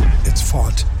 it's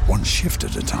fought one shift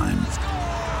at a time.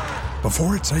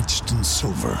 Before it's etched in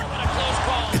silver,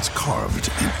 it's carved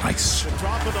in ice.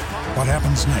 What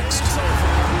happens next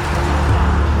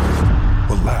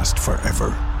will last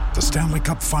forever. The Stanley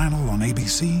Cup Final on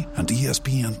ABC and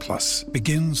ESPN Plus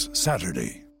begins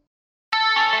Saturday.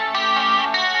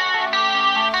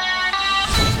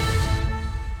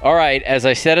 All right, as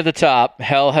I said at the top,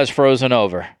 hell has frozen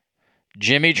over.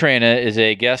 Jimmy Traina is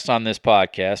a guest on this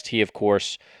podcast. He, of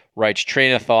course, writes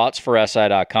Traina Thoughts for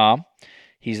SI.com.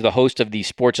 He's the host of the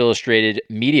Sports Illustrated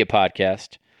Media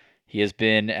Podcast. He has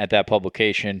been at that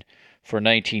publication for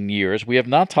 19 years. We have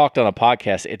not talked on a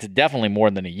podcast. It's definitely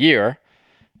more than a year.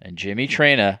 And Jimmy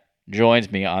Traina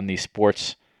joins me on the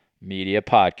Sports Media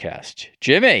Podcast.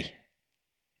 Jimmy,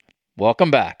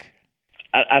 welcome back.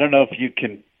 I don't know if you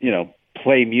can,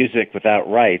 play music without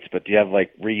rights, but do you have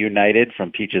Reunited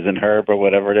from Peaches and Herb or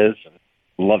whatever it is?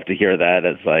 Love to hear that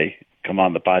as I come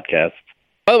on the podcast.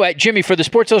 By the way, Jimmy, for the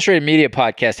Sports Illustrated Media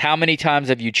Podcast, how many times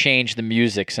have you changed the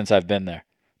music since I've been there?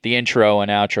 The intro and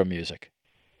outro music?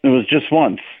 It was just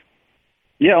once.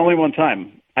 Yeah, only one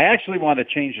time. I actually want to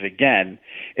change it again.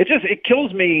 It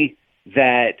kills me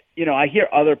that, I hear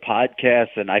other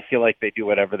podcasts and I feel like they do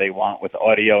whatever they want with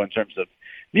audio in terms of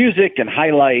music and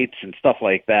highlights and stuff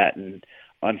like that. And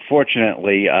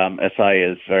unfortunately, SI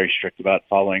is very strict about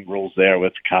following rules there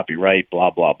with copyright,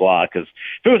 blah, blah, blah. Because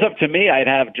if it was up to me, I'd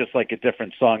have just a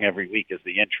different song every week as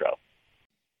the intro.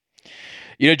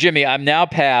 Jimmy, I'm now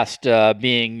past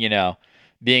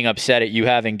being upset at you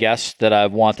having guests that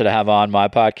I've wanted to have on my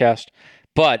podcast.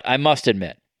 But I must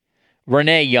admit,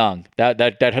 Renee Young,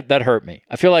 that hurt me.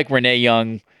 I feel like Renee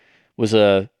Young was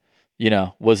a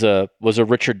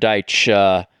Richard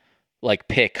Deitch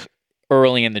pick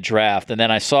early in the draft, and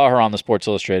then I saw her on the Sports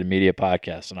Illustrated Media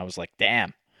Podcast, and I was like,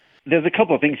 damn. There's a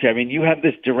couple of things here. I mean, you have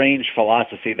this deranged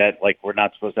philosophy that we're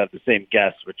not supposed to have the same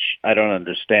guests, which I don't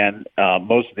understand.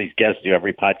 Most of these guests do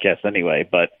every podcast anyway.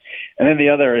 And then the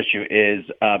other issue is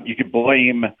you could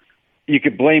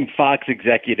blame Fox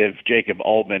executive Jacob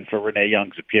Ullman for Renee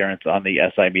Young's appearance on the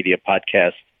SI Media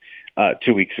Podcast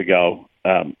 2 weeks ago.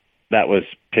 That was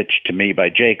pitched to me by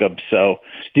Jacob. So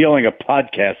stealing a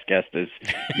podcast guest is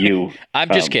you. I'm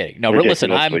just kidding. No, listen,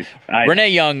 Renee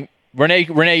Young.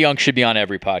 Renee Young should be on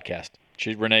every podcast.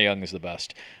 Renee Young is the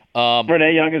best.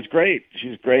 Renee Young is great.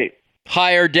 She's great.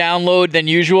 Higher download than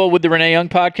usual with the Renee Young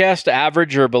podcast,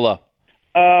 average or below?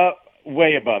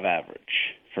 Way above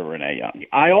average for Renee Young.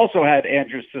 I also had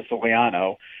Andrew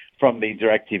Siciliano from the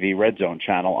DirecTV Red Zone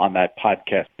channel on that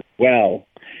podcast as well.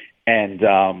 And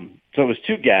so it was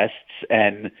two guests,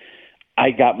 and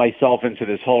I got myself into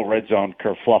this whole Red Zone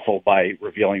kerfluffle by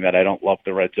revealing that I don't love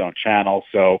the Red Zone channel.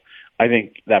 So I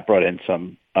think that brought in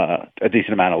a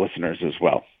decent amount of listeners as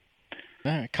well.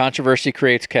 All right. Controversy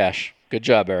creates cash. Good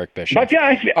job, Eric Bishop. But yeah,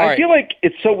 I feel like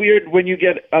it's so weird when you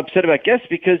get upset about guests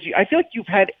because I feel like you've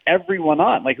had everyone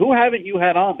on. Who haven't you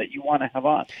had on that you want to have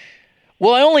on?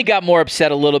 Well, I only got more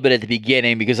upset a little bit at the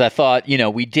beginning because I thought,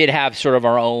 we did have sort of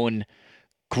our own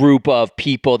group of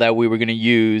people that we were going to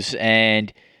use.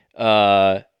 And,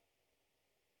 but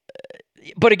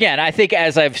again, I think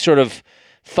as I've sort of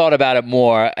thought about it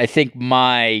more, I think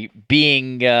my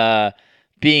being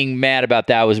mad about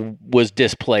that was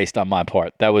displaced on my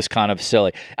part. That was kind of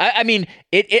silly. I mean,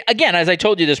 it again, as I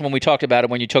told you this when we talked about it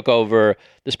when you took over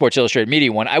the Sports Illustrated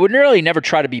Media one, I would really never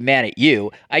try to be mad at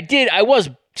you. I was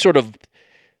sort of,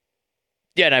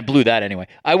 yeah, and I blew that anyway.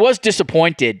 I was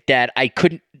disappointed that I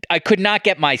could not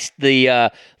get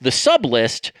the sub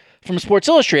list from Sports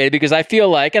Illustrated because I feel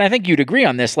like, and I think you'd agree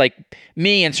on this,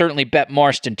 me and certainly Bette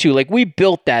Marston too, we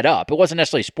built that up. It wasn't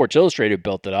necessarily Sports Illustrated who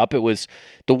built it up. It was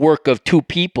the work of two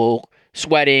people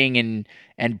sweating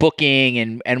and booking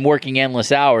and working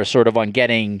endless hours sort of on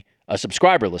getting a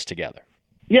subscriber list together.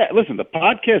 Yeah, listen, the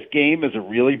podcast game is a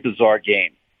really bizarre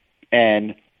game.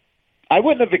 And I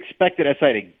wouldn't have expected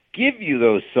SI to give you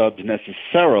those subs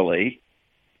necessarily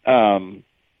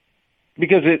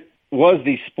because was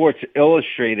the Sports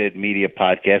Illustrated Media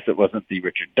podcast. It wasn't the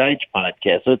Richard Deitch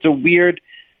podcast. So it's a weird.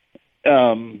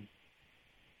 Podcasts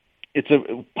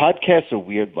are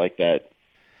weird like that.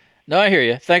 No, I hear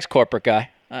you. Thanks, corporate guy.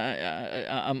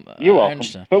 You're welcome.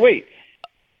 Understand. But wait,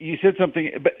 you said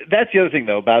something. But that's the other thing,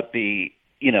 though, about the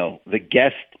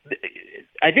guest.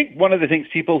 I think one of the things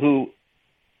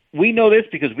we know this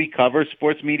because we cover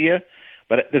sports media,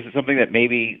 but this is something that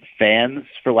maybe fans,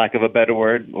 for lack of a better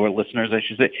word, or listeners, I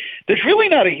should say, there's really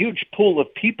not a huge pool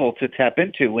of people to tap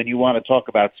into when you want to talk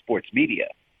about sports media.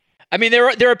 I mean, there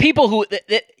are people who.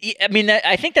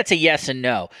 I think that's a yes and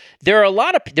no. There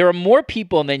are more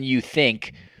people than you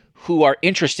think who are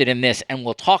interested in this and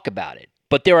will talk about it.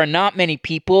 But there are not many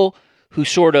people who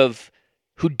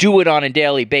do it on a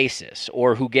daily basis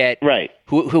or who get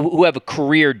who have a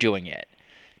career doing it.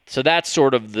 So that's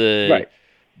sort of the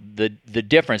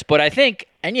difference. But I think,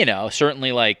 and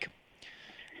certainly like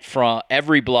from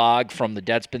every blog, from the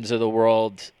Deadspins of the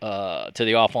world to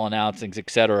the Awful Announcings, et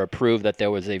cetera, proved that there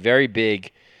was a very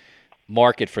big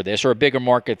market for this, or a bigger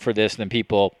market for this than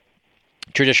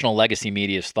traditional legacy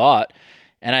media's thought.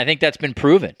 And I think that's been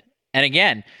proven. And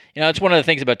again, it's one of the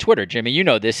things about Twitter, Jimmy.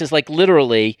 This is like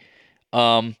literally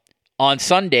on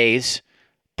Sundays,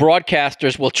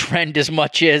 broadcasters will trend as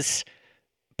much as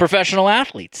professional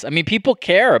athletes. I mean, people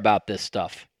care about this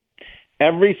stuff.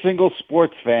 Every single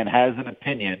sports fan has an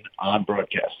opinion on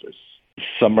broadcasters.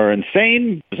 Some are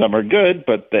insane, some are good,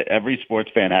 but every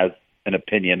sports fan has an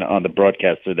opinion on the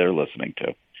broadcaster they're listening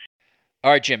to.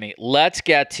 All right, Jimmy, let's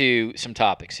get to some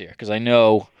topics here because I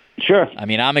know. Sure. I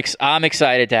mean, I'm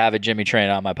excited to have a Jimmy Train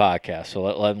on my podcast, so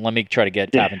let me try to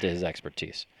tap into his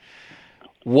expertise.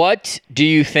 What do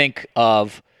you think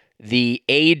of the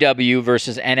AEW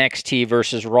versus NXT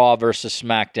versus Raw versus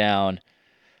SmackDown?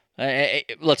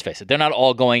 Let's face it, they're not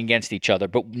all going against each other,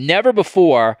 but never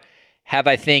before have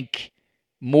I think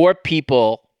more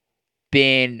people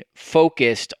been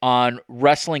focused on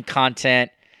wrestling content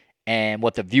and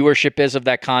what the viewership is of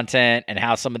that content and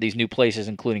how some of these new places,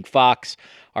 including Fox,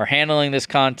 are handling this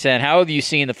content. How have you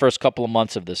seen the first couple of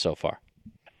months of this so far?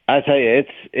 I tell you,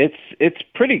 it's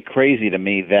pretty crazy to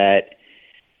me that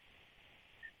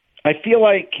I feel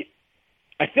like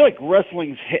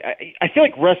wrestling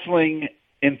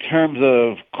in terms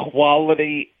of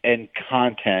quality and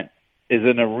content is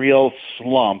in a real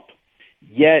slump.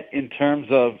 Yet in terms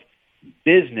of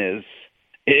business,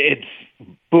 it's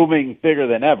booming bigger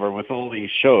than ever with all these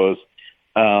shows.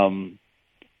 I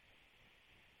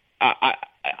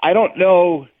don't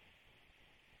know.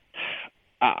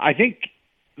 I think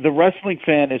the wrestling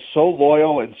fan is so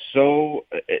loyal and so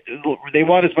they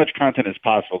want as much content as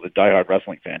possible, the diehard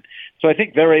wrestling fan. So I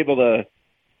think they're able to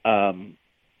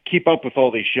keep up with all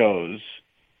these shows.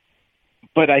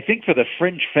 But I think for the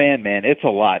fringe fan, man, it's a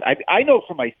lot. I know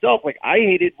for myself, like I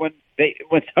hated when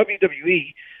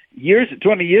WWE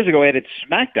 20 years ago added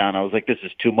SmackDown. I was like, this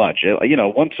is too much.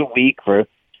 Once a week for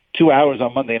 2 hours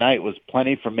on Monday night was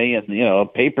plenty for me, and a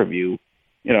pay-per-view,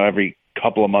 every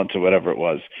couple of months or whatever it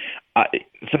was.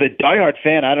 For the diehard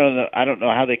fan, I don't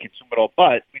know how they consume it all,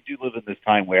 but we do live in this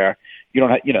time where you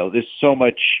don't have, there's so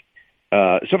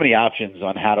many options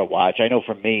on how to watch. I know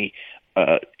for me,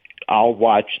 I'll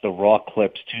watch the Raw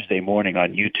clips Tuesday morning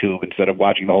on YouTube instead of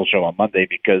watching the whole show on Monday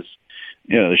because,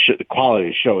 the quality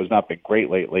of the show has not been great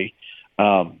lately.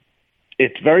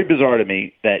 It's very bizarre to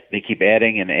me that they keep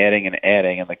adding and adding and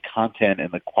adding, and the content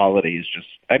and the quality is just.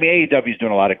 I mean, AEW is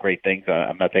doing a lot of great things.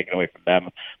 I'm not taking away from them.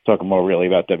 I'm talking more really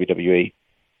about WWE.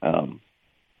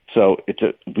 So it's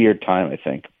a weird time, I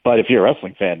think. But if you're a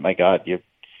wrestling fan, my God, you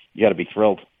got to be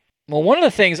thrilled. Well, one of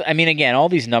the things, I mean, again, all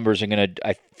these numbers are going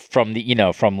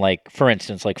to, from like, for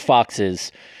instance, like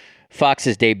Fox's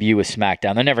debut with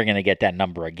SmackDown, they're never going to get that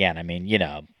number again. I mean,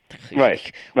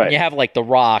 right. When you have like The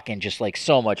Rock and just like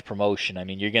so much promotion, I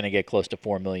mean, you're going to get close to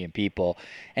 4 million people.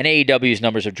 And AEW's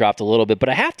numbers have dropped a little bit. But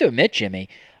I have to admit, Jimmy,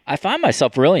 I find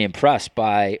myself really impressed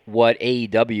by what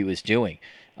AEW is doing.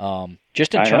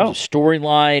 Just in terms of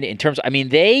storyline,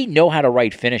 they know how to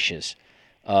write finishes,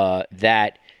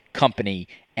 that company.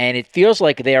 And it feels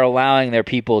like they are allowing their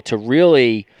people to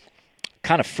really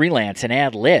kind of freelance and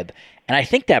ad lib. And I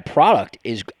think that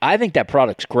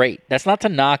product's great. That's not to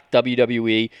knock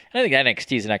WWE. And I think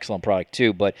NXT is an excellent product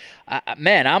too. But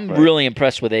I'm really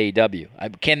impressed with AEW.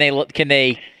 Can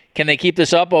they keep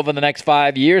this up over the next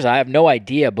 5 years? I have no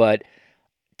idea. But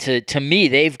to me,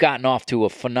 they've gotten off to a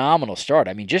phenomenal start.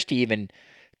 I mean, just to even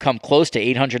come close to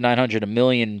 800, 900, 1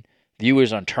 million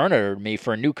viewers on Turner, to me,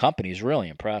 for a new company is really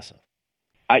impressive.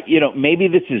 Maybe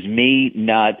this is me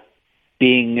not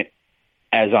being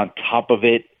as on top of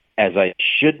it as I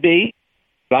should be,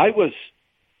 but I was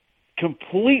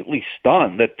completely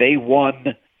stunned that they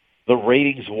won the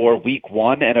ratings war week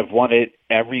one and have won it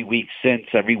every week since,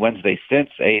 every Wednesday since.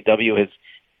 AEW has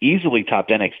easily topped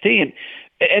NXT,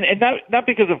 and not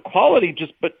because of quality,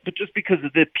 but just because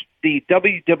of the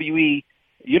WWE.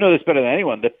 You know this better than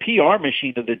anyone. The PR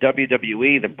machine of the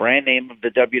WWE, the brand name of the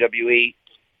WWE.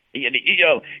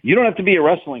 You don't have to be a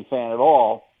wrestling fan at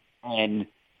all, and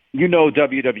you know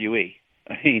WWE.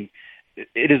 I mean,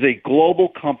 it is a global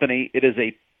company. It is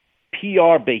a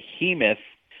PR behemoth.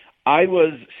 I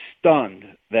was stunned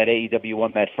that AEW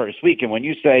won that first week. And when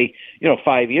you say,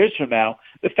 5 years from now,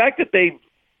 the fact that they've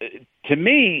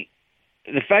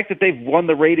won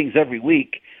the ratings every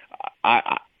week,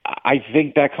 I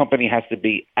think that company has to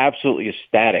be absolutely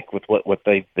ecstatic with what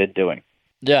they've been doing.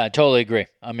 Yeah, I totally agree.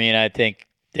 I mean, I think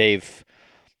they've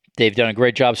done a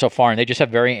great job so far, and they just have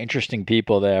very interesting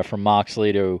people there, from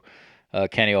Moxley to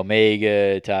Kenny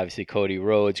Omega to obviously Cody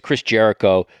Rhodes. Chris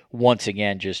Jericho, once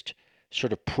again, just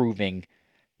sort of proving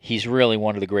he's really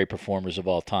one of the great performers of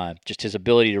all time. Just his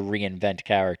ability to reinvent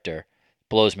character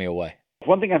blows me away.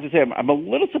 One thing I have to say, I'm a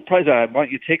little surprised. I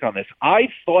want your take on this. I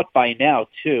thought by now,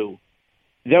 too,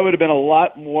 there would have been a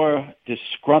lot more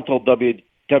disgruntled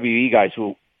WWE guys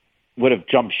who would have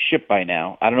jumped ship by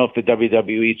now. I don't know if the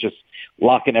WWE is just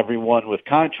locking everyone with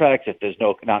contracts, if there's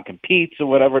no non-competes or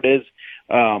whatever it is.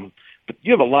 But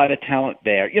you have a lot of talent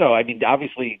there. I mean,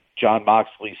 obviously, John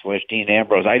Moxley / Dean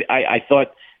Ambrose. I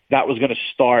thought that was going to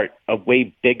start a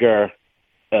way bigger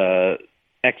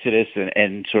exodus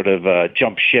and sort of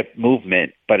jump ship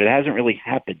movement, but it hasn't really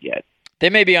happened yet. They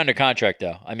may be under contract,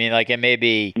 though. I mean, it may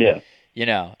be... Yeah.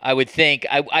 I would think,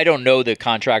 I don't know the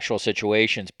contractual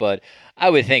situations, but I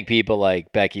would think people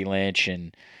like Becky Lynch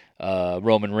and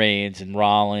Roman Reigns and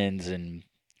Rollins and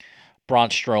Braun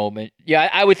Strowman,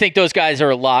 I would think those guys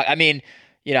are locked. I mean,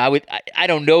 I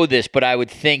don't know this, but I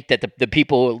would think that the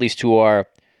people, at least who are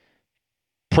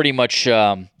pretty much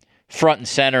front and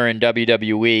center in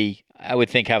WWE, I would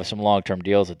think have some long-term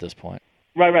deals at this point.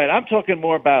 Right. I'm talking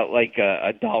more about like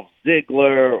a Dolph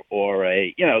Ziggler or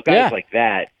guys like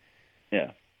that.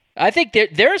 Yeah, I think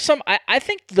there are some. I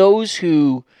think those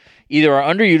who either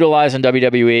are underutilized in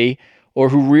WWE or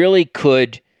who are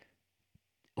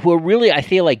really, I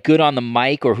feel like, good on the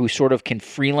mic, or who sort of can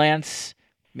freelance.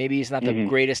 Maybe it's not the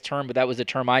greatest term, but that was the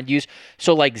term I'd use.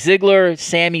 So like Ziggler,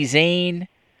 Sami Zayn,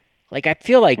 like I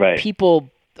feel like people.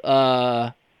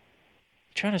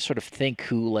 Trying to sort of think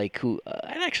who. I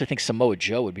actually think Samoa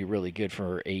Joe would be really good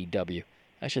for AEW.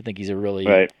 I actually think he's a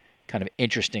really kind of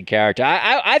interesting character.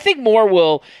 I think more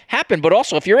will happen, but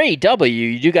also if you're AEW,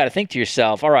 you do got to think to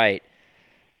yourself, all right,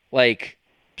 like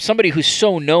somebody who's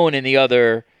so known in the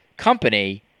other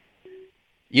company,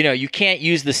 you can't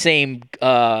use the same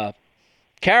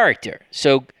character.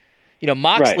 So,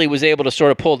 Moxley was able to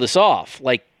sort of pull this off.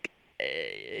 Like,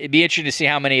 it'd be interesting to see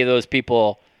how many of those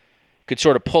people could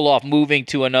sort of pull off moving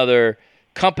to another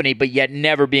company, but yet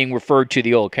never being referred to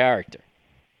the old character.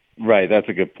 Right, that's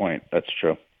a good point. That's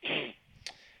true.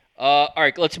 All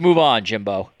right, let's move on,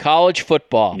 Jimbo. College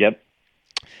football. Yep.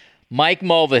 Mike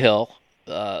Mulvihill,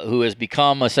 who has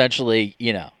become essentially,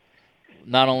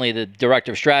 not only the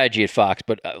director of strategy at Fox,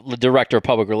 but the director of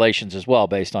public relations as well,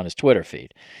 based on his Twitter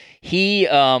feed. He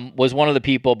was one of the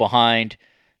people behind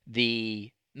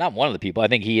not one of the people. I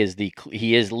think he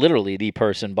is literally the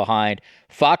person behind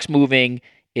Fox moving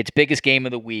its biggest game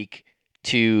of the week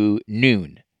to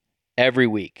noon every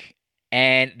week.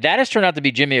 And that has turned out to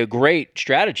be, Jimmy, a great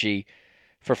strategy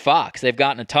for Fox. They've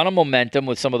gotten a ton of momentum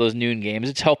with some of those noon games.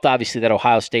 It's helped, obviously, that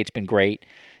Ohio State's been great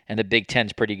and the Big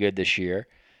Ten's pretty good this year.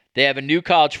 They have a new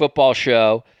college football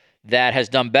show that has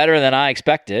done better than I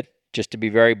expected, just to be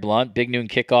very blunt. Big Noon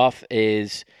Kickoff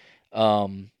is,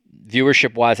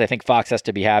 viewership-wise, I think Fox has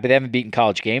to be happy. They haven't beaten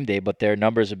College Game Day, but their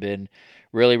numbers have been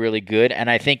really, really good. And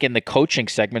I think in the coaching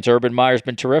segments, Urban Meyer's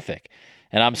been terrific.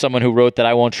 And I'm someone who wrote that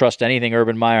I won't trust anything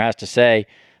Urban Meyer has to say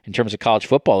in terms of college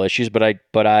football issues, but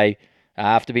I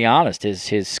have to be honest,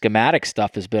 his schematic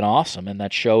stuff has been awesome, and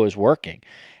that show is working.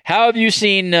 How have you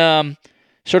seen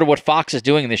sort of what Fox is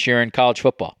doing this year in college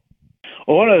football?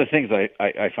 Well, one of the things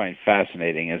I find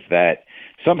fascinating is that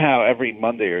somehow every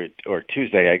Monday or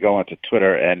Tuesday I go onto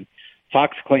Twitter, and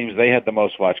Fox claims they had the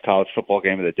most watched college football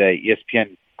game of the day.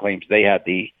 ESPN claims they had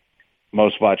the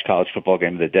most watched college football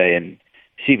game of the day, and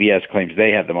CBS claims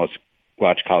they had the most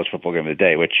watched college football game of the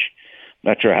day, which I'm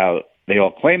not sure how they all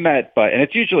claim that. And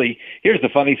it's usually, here's the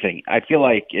funny thing. I feel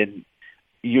like,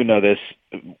 this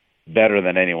better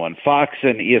than anyone, Fox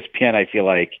and ESPN, I feel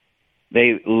like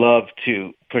they love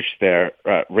to push their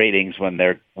ratings when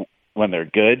they're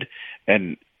good.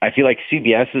 And I feel like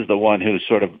CBS is the one who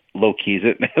sort of low-keys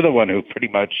it. They're the one who pretty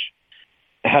much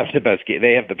have the best game.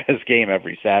 They have the best game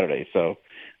every Saturday, so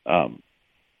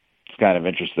it's kind of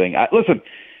interesting. Listen,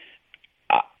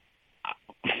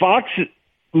 Fox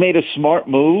made a smart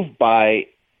move by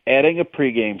adding a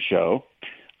pregame show.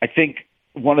 I think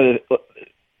when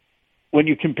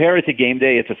you compare it to Game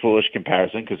Day, it's a foolish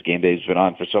comparison because Game Day has been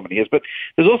on for so many years. But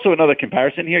there's also another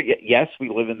comparison here. Yes, we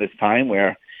live in this time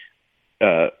where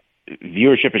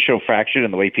viewership is so fractured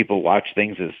and the way people watch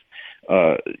things is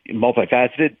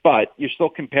multifaceted, but you're still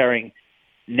comparing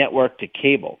network to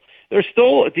cable. There's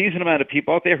still a decent amount of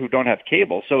people out there who don't have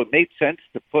cable, so it made sense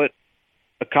to put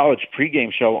a college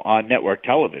pregame show on network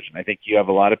television. I think you have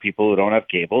a lot of people who don't have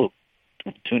cable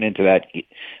who tune into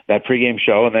that pregame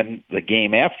show and then the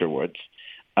game afterwards.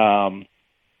 In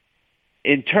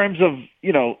terms of,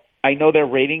 I know their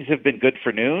ratings have been good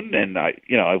for noon, and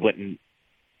I wouldn't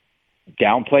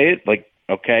downplay it,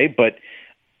 okay, but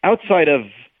outside of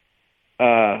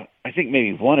I think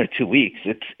maybe 1 or 2 weeks,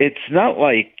 it's not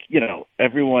like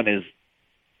everyone is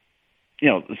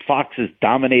Fox has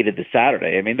dominated the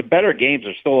Saturday. I mean, the better games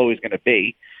are still always going to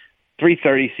be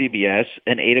 3:30 CBS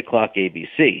and 8 o'clock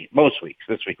ABC most weeks.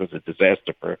 This week was a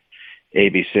disaster for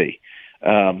ABC.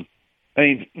 I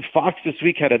mean, Fox this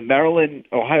week had a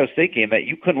Maryland-Ohio State game that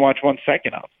you couldn't watch 1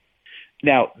 second of.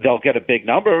 Now, they'll get a big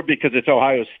number because it's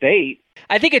Ohio State.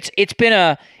 I think it's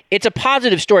a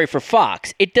positive story for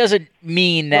Fox. It doesn't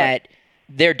mean that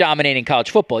they're dominating college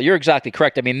football. You're exactly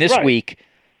correct. I mean, this week,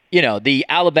 the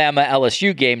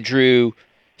Alabama-LSU game drew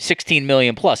 16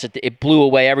 million plus. It blew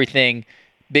away everything,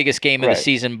 biggest game of the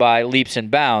season by leaps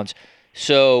and bounds.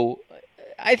 So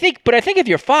I think if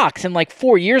you're Fox and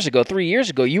 3 years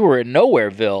ago, you were in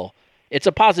Nowhereville, it's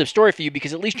a positive story for you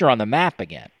because at least you're on the map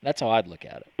again. That's how I'd look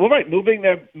at it. Well, right. Moving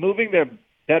their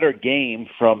better game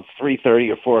from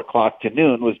 3:30 or 4 o'clock to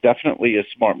noon was definitely a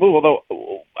smart move. Although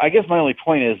I guess my only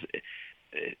point is,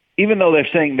 even though they're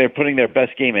saying they're putting their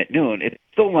best game at noon, it's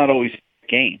still not always a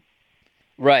game.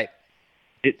 Right.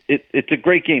 It's a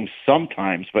great game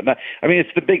sometimes, but not. I mean,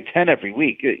 it's the Big Ten every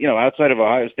week. Outside of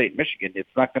Ohio State, Michigan,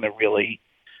 it's not going to really.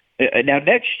 Now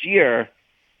next year,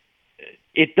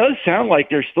 it does sound like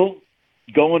they're still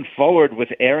going forward with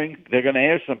airing. They're going to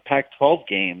air some Pac-12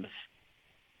 games,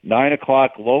 9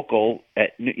 o'clock local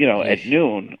at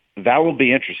noon. That will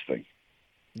be interesting.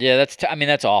 Yeah,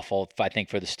 that's awful. I think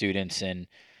for the students, and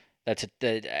I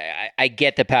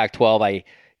get the Pac-12. I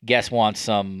guess wants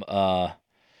some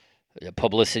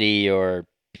publicity or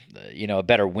a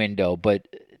better window, but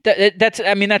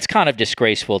that's kind of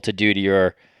disgraceful to do to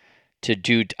your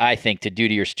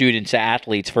students,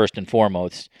 athletes first and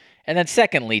foremost, and then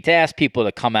secondly to ask people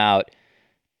to come out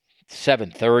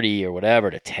 7:30 or whatever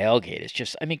to tailgate. It's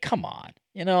just, come on.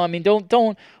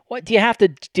 Don't. What do you have to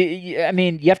do? You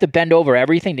have to bend over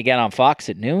everything to get on Fox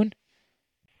at noon.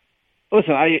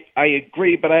 Listen, I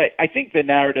agree, but I think the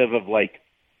narrative of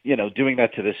doing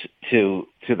that to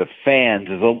the fans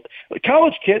is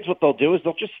college kids. What they'll do is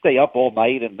they'll just stay up all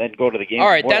night and then go to the game. All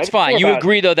right, that's fine. You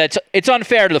agree though that it's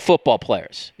unfair to the football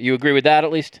players. You agree with that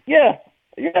at least? Yeah,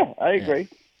 I agree.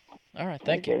 All right,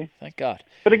 thank you. Thank God.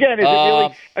 But again, is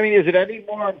it really? Is it any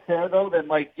more unfair though than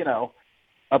if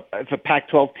a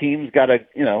Pac-12 team's got to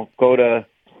go to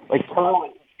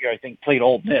College this year? I think played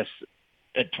Ole Miss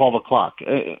at 12 o'clock.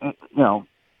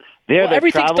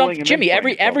 Everything's done, Jimmy.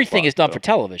 Everything is done for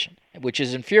television, which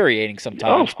is infuriating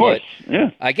sometimes. Oh, of course. But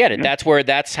yeah, I get it. Yeah.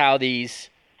 That's how these.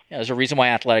 There's a reason why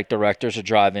athletic directors are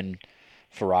driving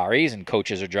Ferraris and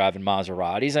coaches are driving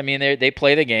Maseratis. I mean, they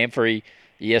play the game for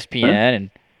ESPN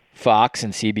and Fox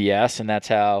and CBS, and that's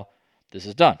how this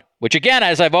is done. Which, again,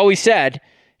 as I've always said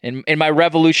in my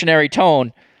revolutionary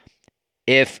tone,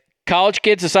 if college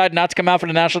kids decide not to come out for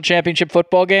the national championship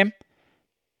football game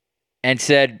and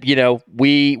said,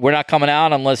 we're not coming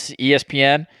out unless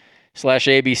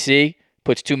ESPN/ABC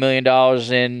puts $2 million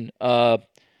in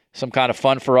some kind of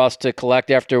fund for us to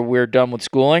collect after we're done with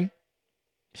schooling,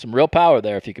 some real power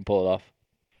there if you can pull it off.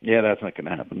 Yeah, that's not going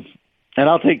to happen. And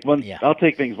I'll take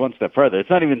things one step further. It's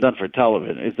not even done for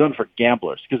television. It's done for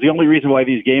gamblers because the only reason why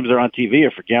these games are on TV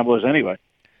are for gamblers anyway.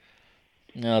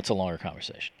 No, it's a longer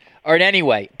conversation. All right,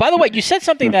 anyway. By the way, you said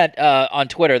something that on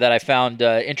Twitter that I found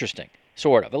interesting,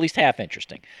 sort of, at least half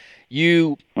interesting.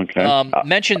 You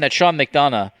mentioned that Sean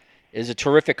McDonough is a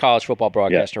terrific college football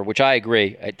broadcaster, which I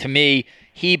agree. To me,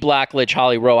 he, Blackledge,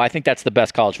 Holly Rowe, I think that's the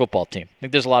best college football team. I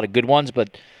think there's a lot of good ones,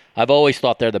 but I've always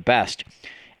thought they're the best.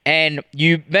 And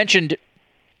you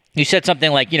said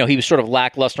something like, he was sort of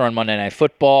lackluster on Monday Night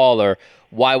Football, or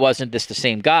why wasn't this the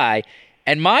same guy?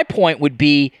 And my point would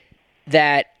be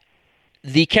that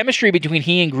the chemistry between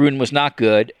he and Gruden was not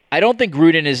good. I don't think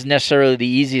Gruden is necessarily the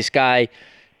easiest guy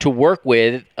to work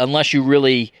with unless you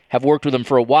really have worked with him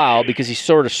for a while because he's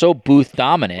sort of so booth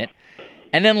dominant.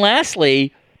 And then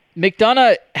lastly,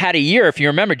 McDonough had a year, if you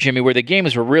remember, Jimmy, where the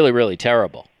games were really, really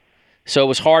terrible. So it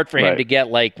was hard for him to get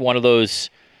like one of those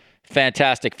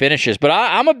fantastic finishes. But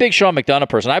I'm a big Sean McDonough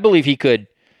person. I believe he could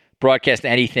broadcast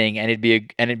anything, and it'd be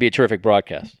a terrific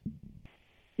broadcast.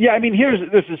 Yeah, I mean,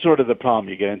 this is sort of the problem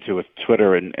you get into with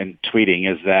Twitter and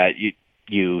tweeting is that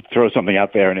you throw something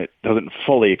out there and it doesn't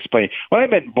fully explain. When I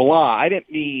meant blah, I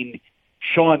didn't mean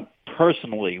Sean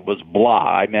personally was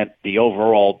blah. I meant the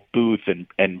overall booth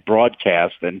and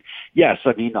broadcast. And yes,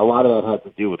 I mean, a lot of that had to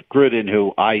do with Gruden,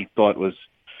 who I thought was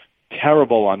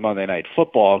terrible on Monday Night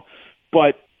Football.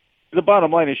 But the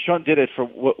bottom line is Sean did it for,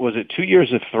 what was it, 2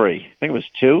 years or 3? I think it was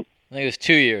 2. I think it was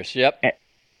 2 years, yep.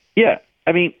 Yeah,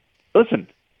 I mean, listen,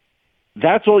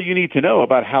 that's all you need to know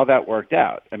about how that worked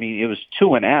out. I mean, it was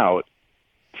 2 and out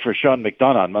for Sean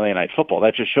McDonough on Monday Night Football.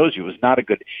 That just shows you it was not a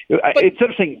good. Instead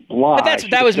of saying blah, but that's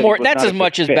as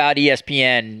much as about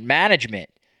ESPN management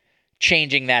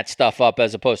changing that stuff up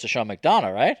as opposed to Sean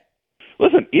McDonough, right?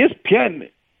 Listen, ESPN.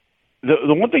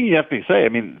 The one thing you have to say, I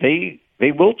mean,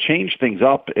 they will change things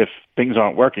up if things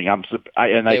aren't working. I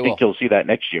think you'll see that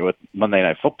next year with Monday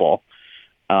Night Football.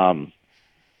 But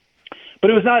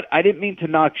it was not. I didn't mean to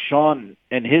knock Sean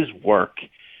and his work.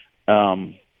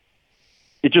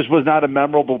 It just was not a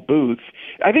memorable booth.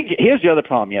 I think here's the other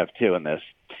problem you have too in this,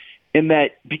 in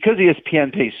that because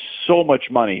ESPN pays so much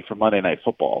money for Monday Night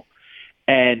Football,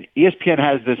 and ESPN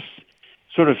has this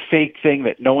sort of fake thing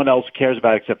that no one else cares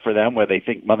about except for them, where they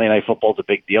think Monday Night Football is a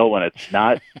big deal when it's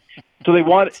not. So they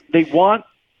want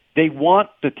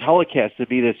the telecast to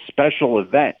be this special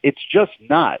event. It's just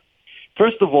not.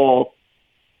 First of all,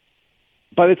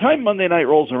 by the time Monday night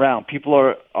rolls around, people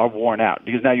are worn out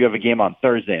because now you have a game on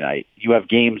Thursday night. You have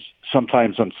games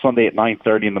sometimes on Sunday at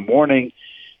 9:30 in the morning.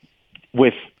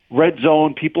 With Red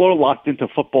Zone, people are locked into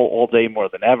football all day more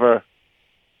than ever.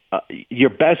 Your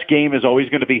best game is always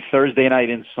going to be Thursday night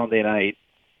and Sunday night.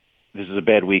 This is a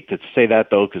bad week to say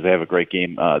that, though, because they have a great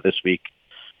game this week.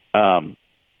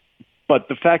 But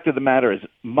the fact of the matter is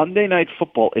Monday Night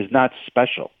Football is not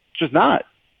special. It's just not.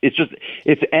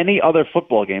 It's any other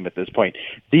football game at this point.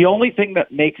 The only thing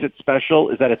that makes it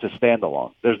special is that it's a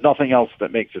standalone. There's nothing else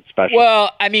that makes it special.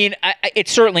 Well, I mean,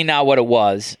 it's certainly not what it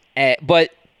was,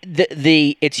 but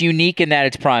it's unique in that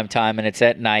it's prime time and it's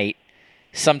at night.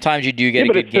 Sometimes you do get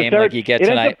a good game like you get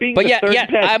tonight. But yeah,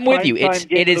 I'm with you.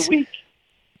 It is.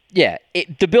 Yeah,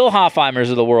 the Bill Hoffheimers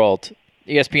of the world,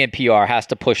 ESPN PR has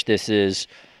to push this is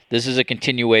a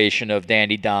continuation of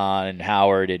Dandy Don and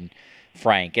Howard and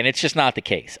Frank, and it's just not the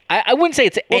case. I wouldn't say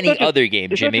it's any other game,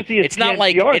 Jimmy. It's not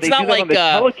like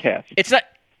telecast. It's not.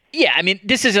 Yeah, I mean,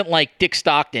 this isn't like Dick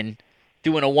Stockton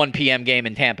doing a 1 p.m. game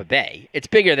in Tampa Bay. It's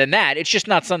bigger than that. It's just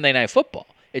not Sunday Night Football.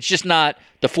 It's just not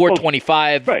the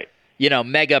 425,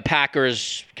 mega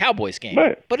Packers Cowboys game.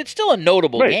 Right. But it's still a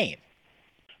notable game.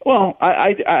 Well,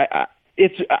 I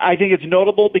think it's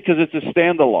notable because it's a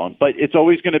standalone, but it's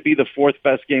always going to be the fourth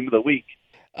best game of the week.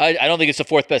 I don't think it's the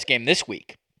fourth best game this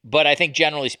week. But I think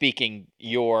generally speaking,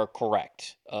 you're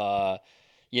correct.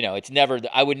 It's never.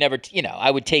 I would never. I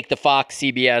would take the Fox,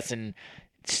 CBS, and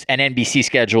NBC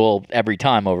schedule every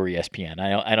time over ESPN.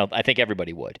 I think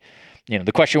everybody would.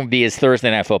 The question would be: is Thursday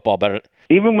Night Football better?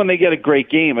 Even when they get a great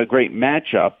game, a great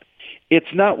matchup,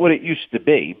 it's not what it used to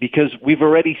be because we've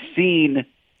already seen.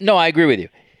 No, I agree with you.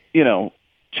 2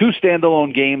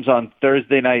 standalone games on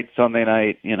Thursday night, Sunday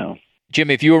night. Jim,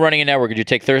 if you were running a network, would you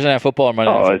take Thursday Night Football or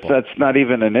Monday Night Football? That's not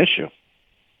even an issue.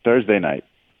 Thursday night,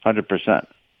 100%.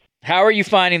 How are you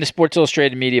finding the Sports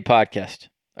Illustrated Media podcast?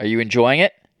 Are you enjoying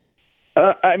it?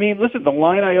 I mean, listen, the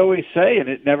line I always say, and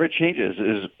it never changes,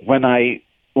 is when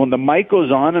the mic goes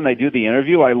on and I do the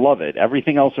interview, I love it.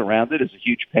 Everything else around it is a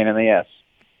huge pain in the ass.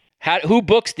 Who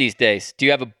books these days?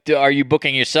 Are you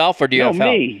booking yourself or do you have help?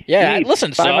 Me. Yeah, me,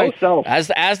 listen, by myself.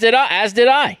 As did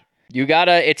I. You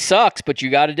gotta. It sucks, but you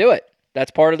got to do it. That's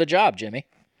part of the job, Jimmy.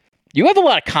 You have a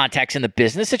lot of contacts in the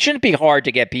business. It shouldn't be hard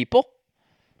to get people.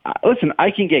 Listen,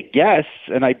 I can get guests,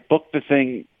 and I book the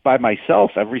thing by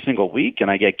myself every single week, and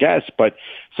I get guests. But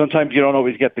sometimes you don't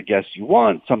always get the guests you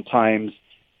want. Sometimes,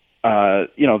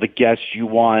 the guests you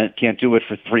want can't do it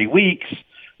for 3 weeks.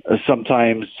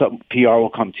 Sometimes some PR will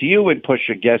come to you and push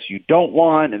a guest you don't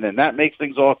want, and then that makes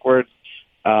things awkward.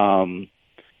 It's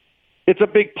a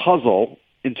big puzzle.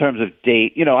 In terms of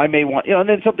date, I may want, and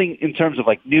then something in terms of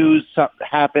like news, something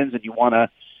happens and you want to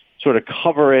sort of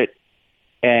cover it,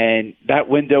 and that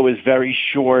window is very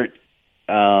short.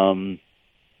 So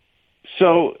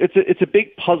it's a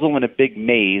big puzzle and a big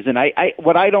maze. And I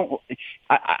don't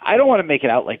want to make it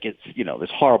out like it's,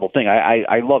 this horrible thing.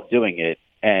 I love doing it.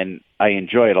 and I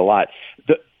enjoy it a lot.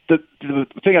 The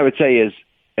thing I would say is,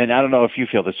 and I don't know if you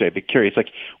feel this way, but curious, like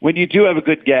when you do have a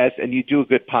good guest and you do a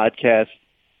good podcast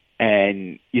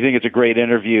and you think it's a great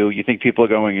interview, you think people are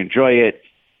going to enjoy it,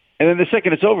 and then the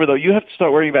second it's over, though, you have to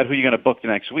start worrying about who you're going to book the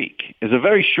next week. It's a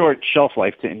very short shelf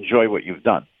life to enjoy what you've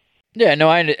done. Yeah, no,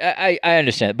 I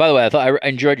understand. By the way, I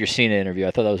enjoyed your Cena interview.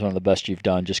 I thought that was one of the best you've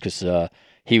done just because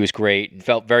he was great and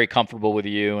felt very comfortable with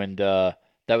you, and that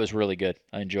was really good.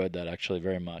 I enjoyed that, actually,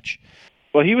 very much.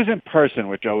 Well, he was in person,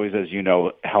 which always, as you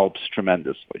know, helps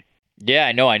tremendously. Yeah,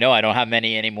 I know. I don't have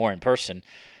many anymore in person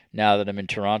now that I'm in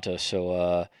Toronto,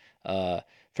 so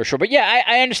for sure. But yeah,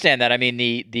 I understand that. I mean,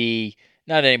 the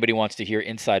not that anybody wants to hear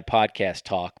inside podcast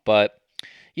talk, but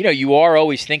you are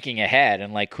always thinking ahead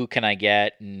and like, who can I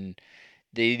get? And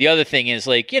the other thing is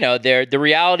like, the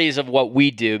realities of what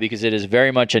we do, because it is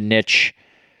very much a niche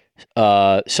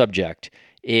subject,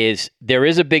 is there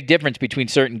is a big difference between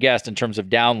certain guests in terms of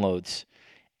downloads.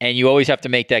 And you always have to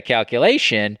make that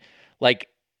calculation. Like,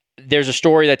 there's a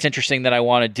story that's interesting that I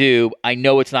want to do. I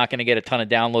know it's not going to get a ton of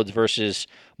downloads versus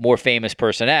more famous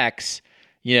person X.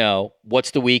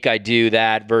 What's the week I do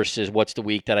that versus what's the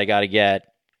week that I got to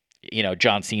get,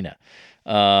 John Cena.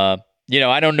 I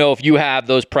don't know if you have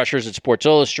those pressures at Sports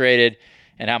Illustrated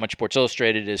and how much Sports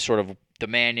Illustrated is sort of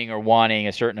demanding or wanting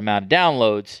a certain amount of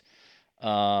downloads.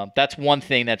 That's one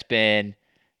thing that's been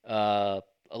a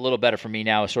little better for me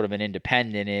now as sort of an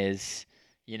independent is,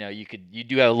 you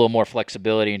do have a little more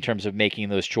flexibility in terms of making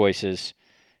those choices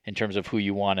in terms of who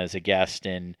you want as a guest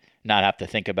and not have to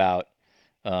think about,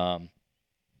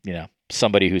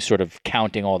 somebody who's sort of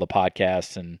counting all the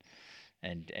podcasts and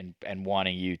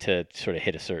wanting you to sort of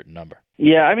hit a certain number.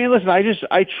 Yeah, I mean, listen,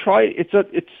 I try. It's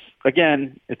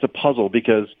a puzzle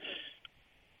because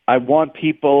I want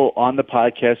people on the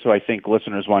podcast who I think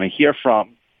listeners want to hear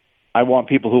from. I want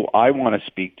people who I want to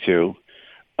speak to,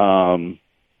 and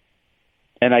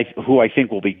who I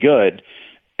think will be good.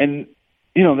 And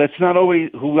that's not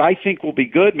always who I think will be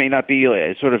good. May not be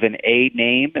sort of an A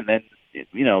name, and then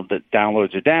the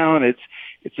downloads are down.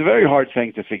 It's a very hard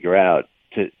thing to figure out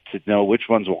to know which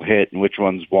ones will hit and which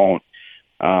ones won't.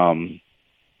 And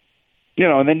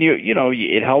then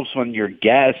it helps when your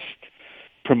guest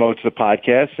promotes the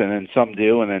podcast, and then some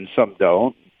do, and then some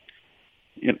don't.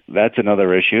 That's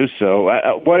another issue. So,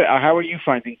 how are you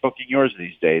finding booking yours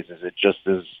these days? Is it just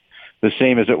as the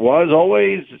same as it was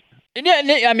always? Yeah,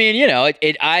 I mean,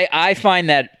 I find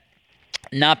that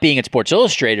not being at Sports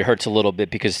Illustrated hurts a little bit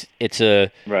because it's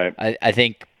right. I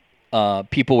think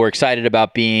people were excited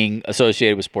about being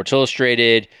associated with Sports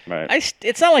Illustrated. Right.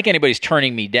 It's not like anybody's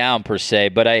turning me down per se,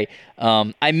 but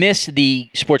I miss the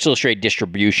Sports Illustrated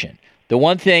distribution. The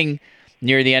one thing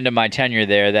near the end of my tenure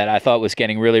there that I thought was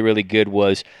getting really, really good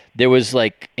was there was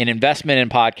like an investment in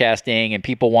podcasting, and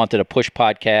people wanted to push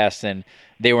podcasts, and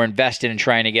they were invested in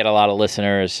trying to get a lot of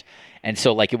listeners. And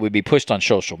so like it would be pushed on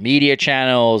social media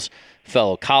channels,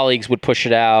 fellow colleagues would push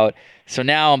it out. So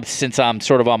now, since I'm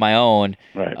sort of on my own,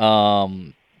 right.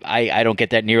 I don't get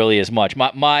that nearly as much.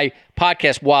 My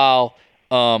podcast, while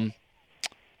I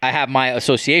have my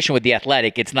association with The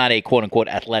Athletic, it's not a quote-unquote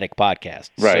athletic podcast.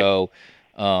 Right.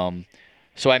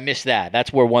 So I miss that.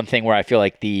 That's one thing where I feel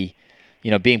like the,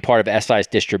 being part of SI's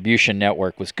distribution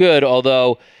network was good.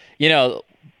 Although,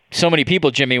 so many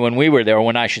people, Jimmy, when we were there, or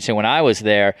when I was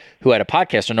there, who had a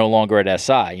podcast are no longer at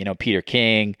SI. Peter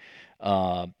King,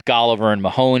 Golliver and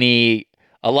Mahoney,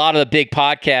 a lot of the big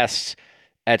podcasts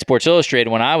at Sports Illustrated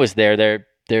when I was there,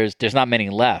 there's not many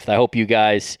left. I hope you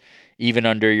guys, even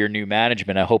under your new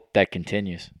management, I hope that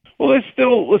continues. Well, we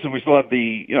still have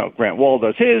the, Grant Wall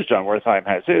does his, John Wertheim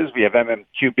has his, we have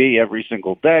MMQB every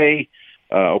single day,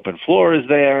 Open Floor is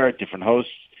there, different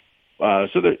hosts.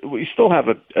 So we still have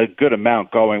a good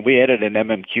amount going. We added an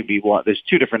MMQB one. There's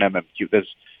two different MMQ.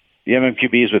 There's the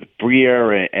MMQBs with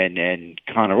Breer and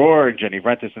Connor Orr, Jenny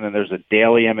Rentis, and then there's a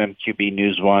daily MMQB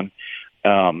news one.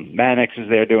 Mannix is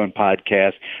there doing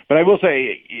podcasts. But I will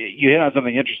say, you hit on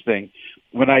something interesting.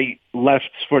 When I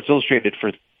left Sports Illustrated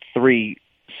for 3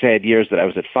 sad years that I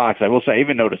was at Fox, I will say I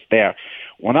even noticed there,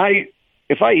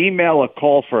 if I email a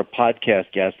call for a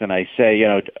podcast guest and I say,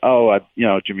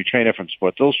 Jimmy Traynor from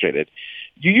Sports Illustrated,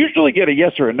 you usually get a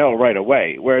yes or a no right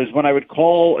away. Whereas when I would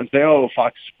call and say,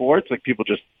 Fox Sports, like people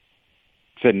just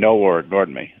said no or ignored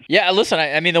me. Yeah, listen,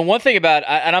 I mean, the one thing about,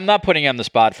 and I'm not putting you on the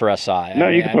spot for SI. No,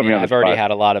 you can put me on the spot. I've already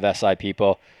had a lot of SI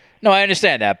people. No, I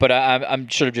understand that, but I'm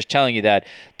sort of just telling you that.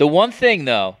 The one thing,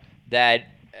 though, that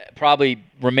probably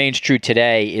remains true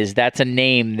today is that's a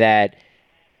name that,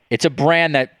 it's a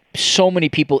brand that so many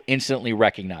people instantly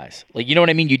recognize. Like, you know what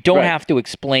I mean? You don't have to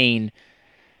explain,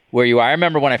 where you are. I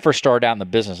remember when I first started out in the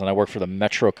business and I worked for the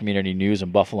Metro Community News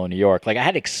in Buffalo, New York. Like I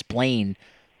had to explain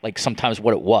like sometimes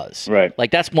what it was. Right.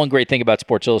 Like that's one great thing about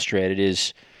Sports Illustrated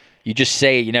is you just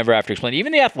say it, you never have to explain it.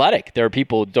 Even The Athletic, there are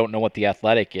people who don't know what The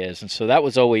Athletic is. And so that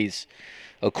was always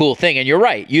a cool thing. And you're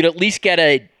right. You'd at least get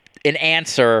an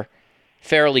answer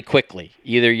fairly quickly,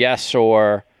 either yes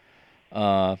or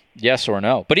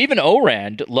no. But even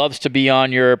Orand loves to be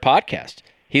on your podcast.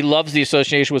 He loves the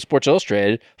association with Sports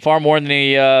Illustrated far more than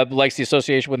he likes the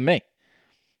association with me.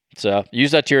 So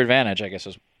use that to your advantage, I guess.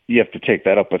 You have to take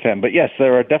that up with him. But yes,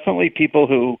 there are definitely people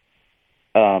who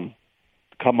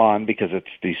come on because it's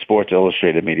the Sports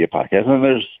Illustrated Media Podcast. And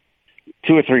there's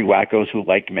 2 or 3 wackos who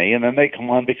like me, and then they come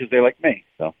on because they like me.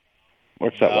 So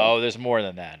works out well. Oh, there's more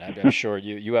than that. I'm sure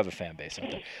you have a fan base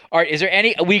out there. All right, is there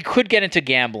any – we could get into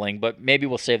gambling, but maybe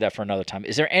we'll save that for another time.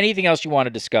 Is there anything else you want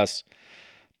to discuss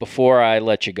before I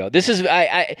let you go? This is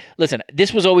listen,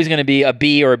 this was always going to be a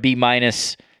B or a B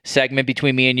minus segment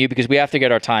between me and you because we have to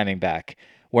get our timing back.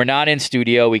 We're not in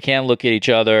studio. We can't look at each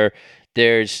other.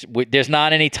 There's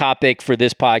not any topic for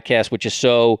this podcast which is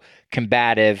so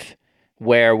combative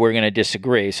where we're going to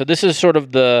disagree. So this is sort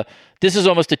of this is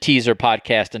almost a teaser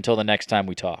podcast until the next time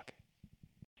we talk.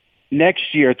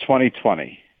 Next year,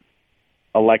 2020,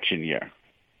 election year.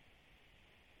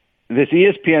 This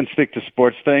ESPN stick to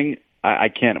sports thing, I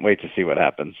can't wait to see what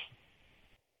happens.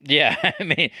 Yeah, I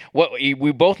mean,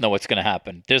 we both know what's going to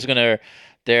happen. There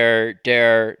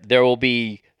will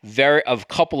be a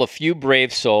couple of few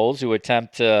brave souls who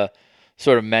attempt to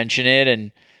sort of mention it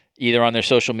and either on their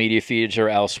social media feeds or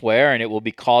elsewhere, and it will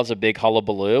cause a big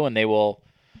hullabaloo, and they will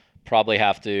probably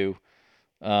have to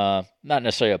not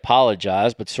necessarily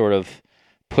apologize, but sort of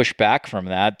push back from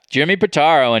that. Jimmy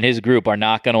Pitaro and his group are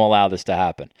not going to allow this to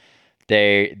happen.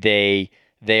 They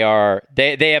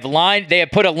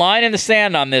have put a line in the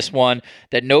sand on this one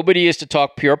that nobody is to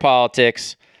talk pure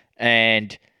politics,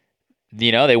 and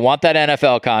they want that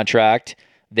NFL contract.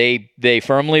 They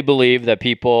firmly believe that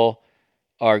people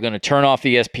are going to turn off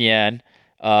ESPN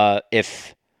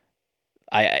if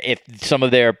some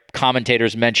of their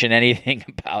commentators mention anything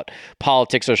about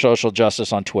politics or social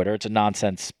justice on Twitter. It's a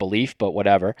nonsense belief, but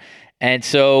whatever. And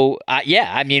so,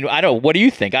 I mean, I don't. What do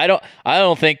you think? I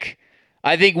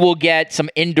think we'll get some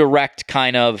indirect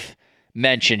kind of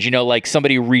mentions, like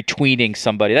somebody retweeting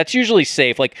somebody. That's usually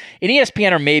safe. Like an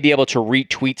ESPN may be able to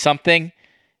retweet something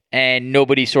and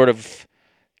nobody sort of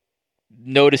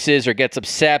notices or gets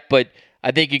upset, but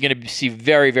I think you're going to see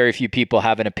very, very few people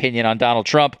have an opinion on Donald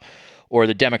Trump or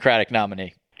the Democratic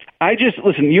nominee.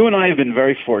 Listen, you and I have been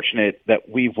very fortunate that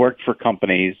we've worked for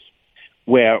companies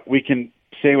where we can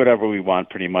say whatever we want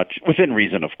pretty much, within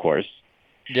reason, of course.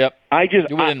 Yep.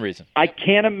 Within reason. I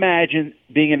can't imagine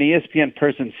being an ESPN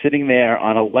person sitting there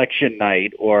on election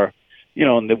night or,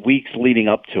 in the weeks leading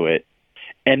up to it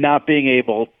and not being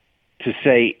able to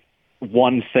say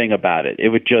one thing about it. It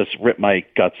would just rip my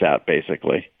guts out,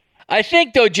 basically. I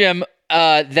think, though, Jim,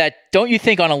 that don't you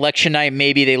think on election night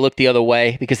maybe they look the other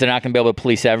way because they're not going to be able to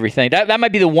police everything? That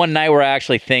might be the one night where I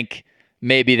actually think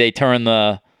maybe they turn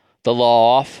the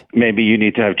law off. Maybe you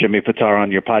need to have Jimmy Pitaro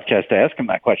on your podcast to ask him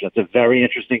that question. That's a very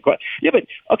interesting question. Yeah, but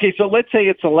okay, so let's say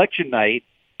it's election night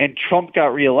and Trump got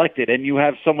reelected and you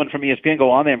have someone from ESPN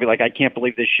go on there and be like, I can't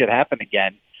believe this shit happened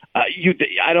again.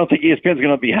 I don't think ESPN's going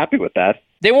to be happy with that.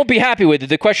 They won't be happy with it.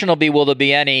 The question will be, will there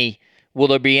be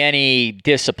any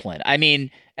discipline? I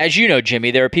mean, as you know,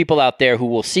 Jimmy, there are people out there who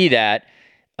will see that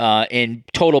in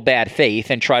total bad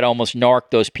faith and try to almost narc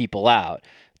those people out.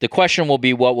 The question will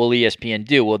be, what will ESPN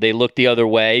do? Will they look the other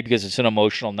way because it's an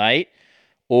emotional night?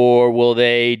 Or will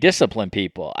they discipline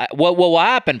people? What will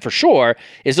happen for sure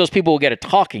is those people will get a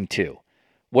talking to.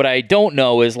 What I don't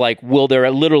know is, will there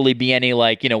literally be any,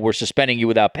 we're suspending you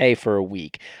without pay for a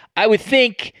week? I would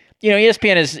think,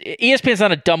 ESPN's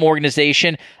not a dumb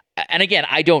organization. And again,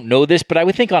 I don't know this, but I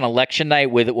would think on election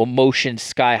night with emotions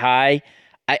sky high,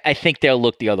 I think they'll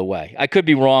look the other way. I could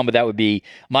be wrong, but that would be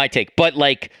my take. But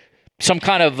some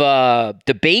kind of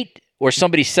debate or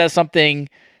somebody says something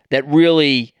that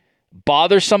really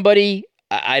bothers somebody,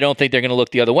 I don't think they're going to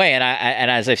look the other way.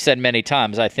 And as I've said many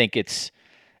times, I think it's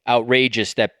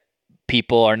outrageous that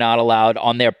people are not allowed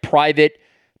on their private,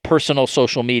 personal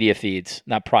social media feeds,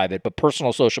 not private, but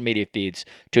personal social media feeds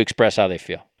to express how they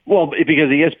feel. Well, because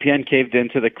ESPN caved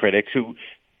into the critics who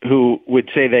would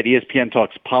say that ESPN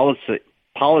talks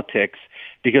politics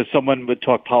because someone would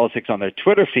talk politics on their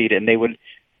Twitter feed and they would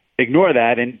ignore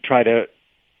that and try to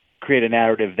create a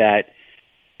narrative that,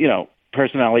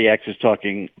 Personality X is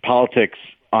talking politics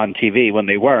on TV when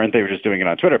they weren't. They were just doing it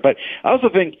on Twitter. But I also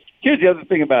think, here's the other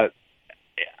thing about it.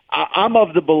 I'm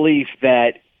of the belief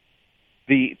that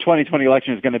the 2020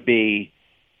 election is going to be,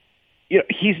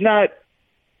 he's not.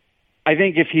 I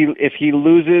think if he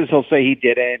loses, he'll say he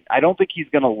didn't. I don't think he's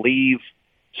going to leave.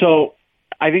 So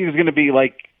I think it's going to be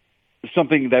like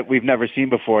something that we've never seen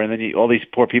before, and then all these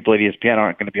poor people at ESPN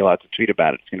aren't going to be allowed to tweet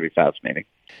about it. It's going to be fascinating.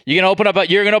 You're going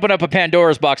to open up a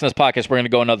Pandora's box in this podcast. We're going to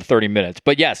go another 30 minutes.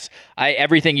 But yes,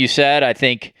 everything you said, I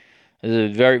think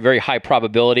there's a very, very high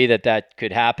probability that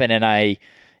could happen. And I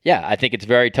think it's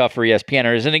very tough for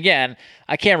ESPNers. And again,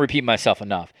 I can't repeat myself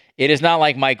enough. It is not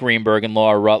like Mike Greenberg and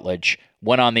Laura Rutledge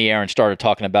went on the air and started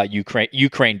talking about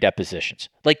Ukraine depositions.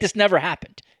 Like, this never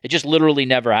happened. It just literally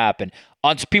never happened.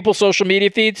 On people's social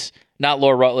media feeds, not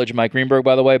Laura Rutledge and Mike Greenberg,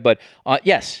 by the way, but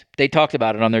yes, they talked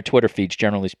about it on their Twitter feeds,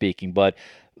 generally speaking, but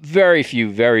very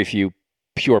few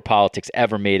pure politics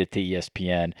ever made it to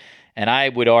ESPN. And I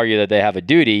would argue that they have a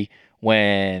duty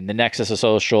when the nexus of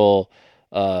social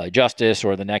justice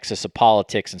or the nexus of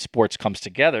politics and sports comes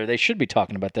together. They should be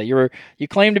talking about that. You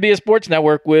claim to be a sports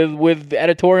network with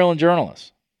editorial and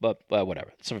journalists, but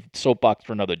whatever. It's a soapbox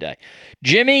for another day.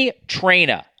 Jimmy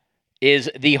Traina is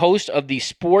the host of the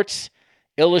Sports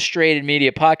Illustrated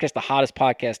Media podcast, the hottest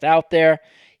podcast out there.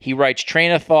 He writes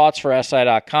Traina Thoughts for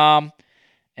SI.com,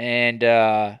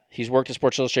 and he's worked at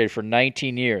Sports Illustrated for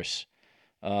 19 years.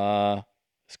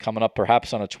 It's coming up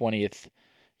perhaps on a 20th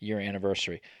year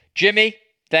anniversary. Jimmy,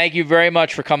 thank you very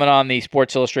much for coming on the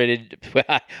Sports Illustrated.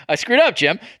 I screwed up,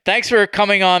 Jim. Thanks for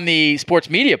coming on the Sports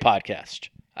Media podcast.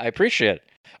 I appreciate it.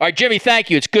 All right, Jimmy,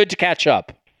 thank you. It's good to catch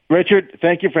up. Richard,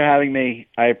 thank you for having me.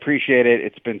 I appreciate it.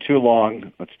 It's been too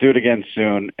long. Let's do it again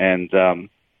soon. And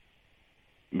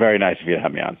very nice of you to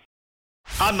have me on.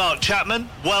 I'm Mark Chapman.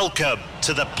 Welcome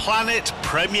to the Planet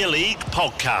Premier League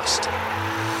podcast.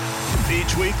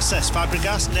 Each week, Cesc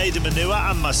Fabregas, Nader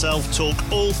Manua and myself talk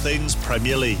all things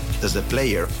Premier League. As a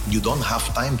player, you don't have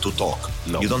time to talk.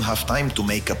 No. You don't have time to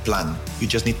make a plan. You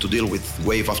just need to deal with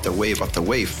wave after wave after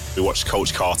wave. We watched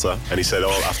Coach Carter and he said,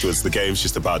 afterwards, the game's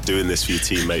just about doing this for your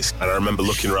teammates. And I remember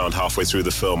looking around halfway through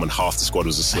the film and half the squad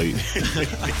was asleep.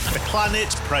 Planet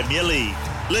Premier League.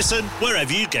 Listen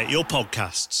wherever you get your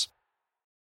podcasts.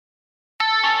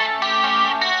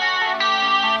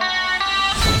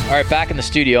 All right, back in the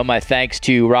studio. My thanks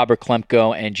to Robert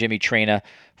Klemko and Jimmy Traina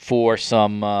for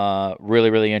some really,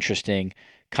 really interesting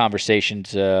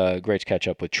conversations. Great to catch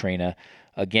up with Traina.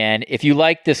 Again, if you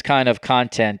like this kind of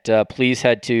content, please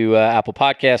head to Apple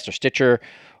Podcasts or Stitcher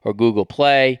or Google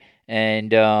Play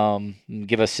and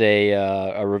give us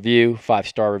a review.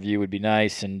 5-star review would be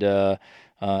nice, and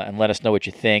let us know what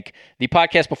you think. The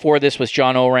podcast before this was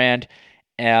John Orand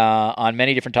on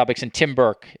many different topics, and Tim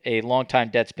Burke, a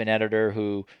longtime Deadspin editor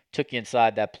who took you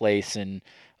inside that place and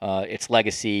its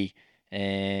legacy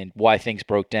and why things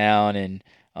broke down and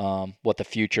what the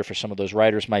future for some of those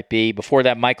writers might be. Before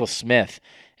that, Michael Smith,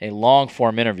 a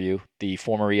long-form interview, the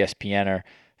former ESPNer.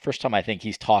 First time I think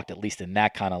he's talked, at least in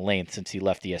that kind of length, since he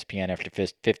left ESPN after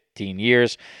 15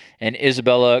 years. And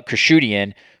Isabella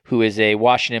Khurshudyan, who is a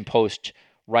Washington Post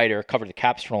writer, covered the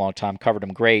Caps for a long time, covered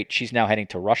them great. She's now heading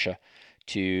to Russia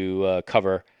to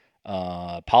cover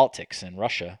politics in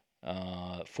Russia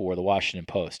for the Washington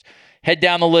Post. Head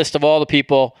down the list of all the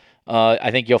people.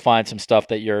 I think you'll find some stuff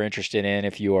that you're interested in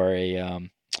if you are a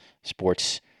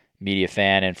sports media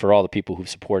fan. And for all the people who've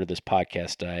supported this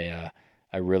podcast,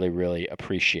 I really, really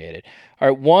appreciate it. All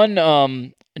right,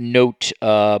 one note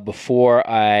before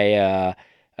I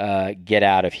get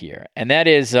out of here, and that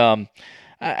is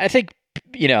I think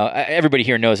everybody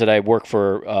here knows that I work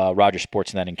for Rogers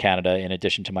Sportsnet in Canada in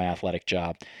addition to my athletic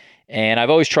job. And I've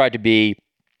always tried to be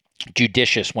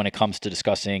judicious when it comes to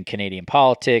discussing Canadian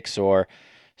politics or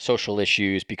social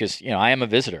issues because, I am a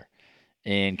visitor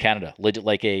in Canada,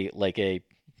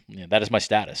 that is my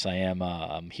status. I am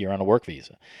I'm here on a work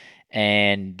visa.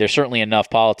 And there's certainly enough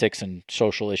politics and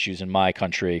social issues in my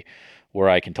country where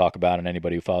I can talk about, and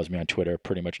anybody who follows me on Twitter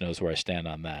pretty much knows where I stand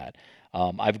on that.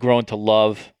 I've grown to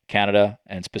love Canada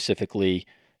and specifically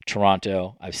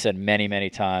Toronto. I've said many, many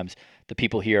times, the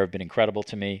people here have been incredible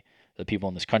to me. The people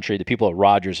in this country, the people at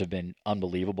Rogers have been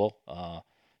unbelievable.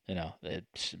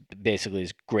 It's basically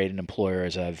as great an employer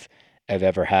as I've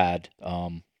ever had.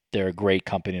 They're a great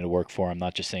company to work for. I'm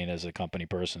not just saying as a company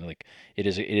person. Like it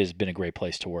has been a great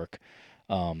place to work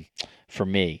for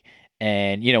me.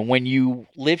 And when you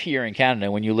live here in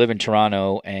Canada, when you live in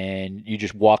Toronto, and you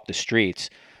just walk the streets,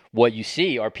 what you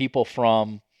see are people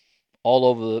from all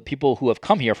over, people who have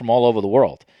come here from all over the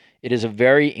world. It is a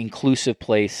very inclusive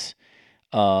place.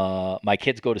 My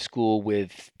kids go to school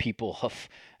with people of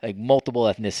like multiple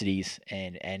ethnicities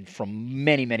and from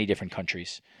many, many different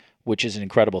countries, which is an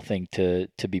incredible thing to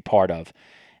be part of.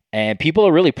 And people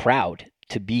are really proud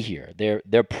to be here.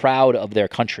 They're proud of their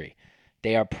country.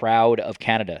 They are proud of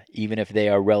Canada, even if they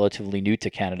are relatively new to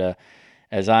Canada,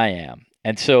 as I am.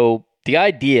 And so the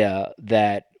idea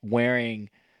that wearing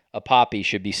a poppy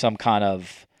should be some kind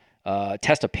of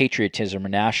test of patriotism or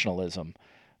nationalism,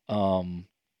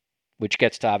 which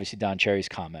gets to obviously Don Cherry's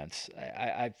comments.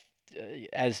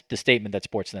 As the statement that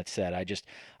Sportsnet said,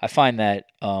 I find that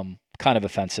kind of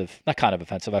offensive. Not kind of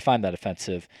offensive. I find that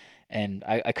offensive, and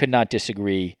I could not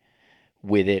disagree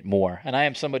with it more. And I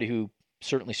am somebody who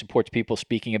certainly supports people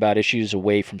speaking about issues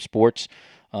away from sports,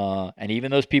 and even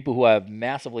those people who I've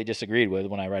massively disagreed with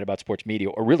when I write about sports media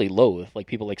or really loathe, like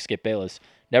people like Skip Bayless,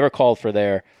 never called for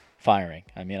their firing.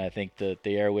 I mean, I think that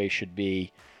the airways should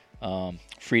be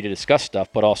free to discuss stuff,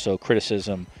 but also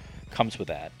criticism comes with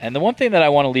that. And the one thing that I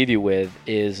want to leave you with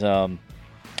is one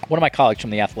of my colleagues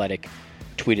from The Athletic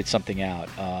tweeted something out,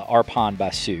 Arpan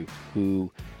Basu,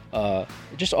 who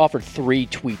just offered 3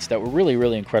 tweets that were really,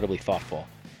 really incredibly thoughtful.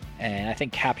 And I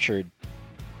think captured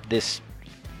this,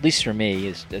 at least for me,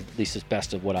 is at least as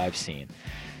best of what I've seen.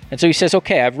 And so he says,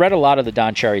 okay, I've read a lot of the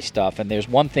Don Cherry stuff, and there's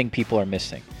one thing people are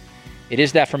missing. It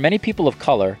is that for many people of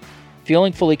color,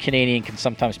 feeling fully Canadian can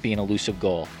sometimes be an elusive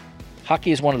goal.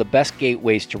 Hockey is one of the best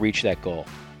gateways to reach that goal.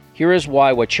 Here is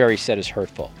why what Cherry said is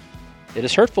hurtful. It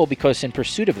is hurtful because in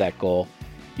pursuit of that goal,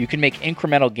 you can make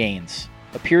incremental gains,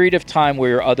 a period of time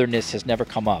where your otherness has never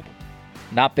come up,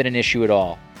 not been an issue at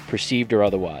all, perceived or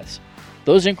otherwise.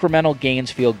 Those incremental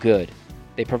gains feel good.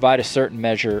 They provide a certain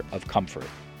measure of comfort.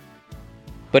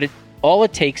 But all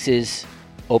it takes is,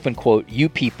 open quote, you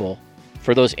people,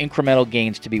 for those incremental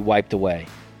gains to be wiped away,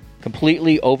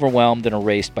 completely overwhelmed and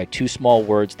erased by 2 small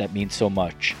words that mean so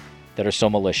much, that are so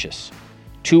malicious.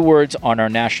 2 words on our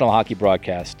national hockey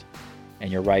broadcast,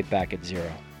 and you're right back at 0.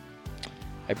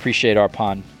 I appreciate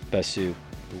Arpan Basu,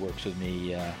 who works with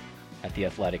me at The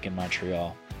Athletic in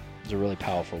Montreal. Those are really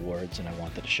powerful words, and I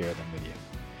wanted to share them with you.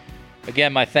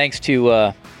 Again, my thanks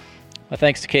to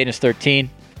Cadence 13.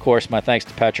 Of course, my thanks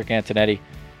to Patrick Antonetti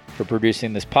for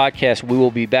producing this podcast. We will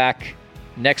be back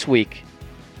next week.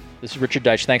 This is Richard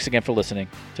Deitsch. Thanks again for listening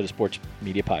to the Sports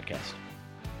Media Podcast.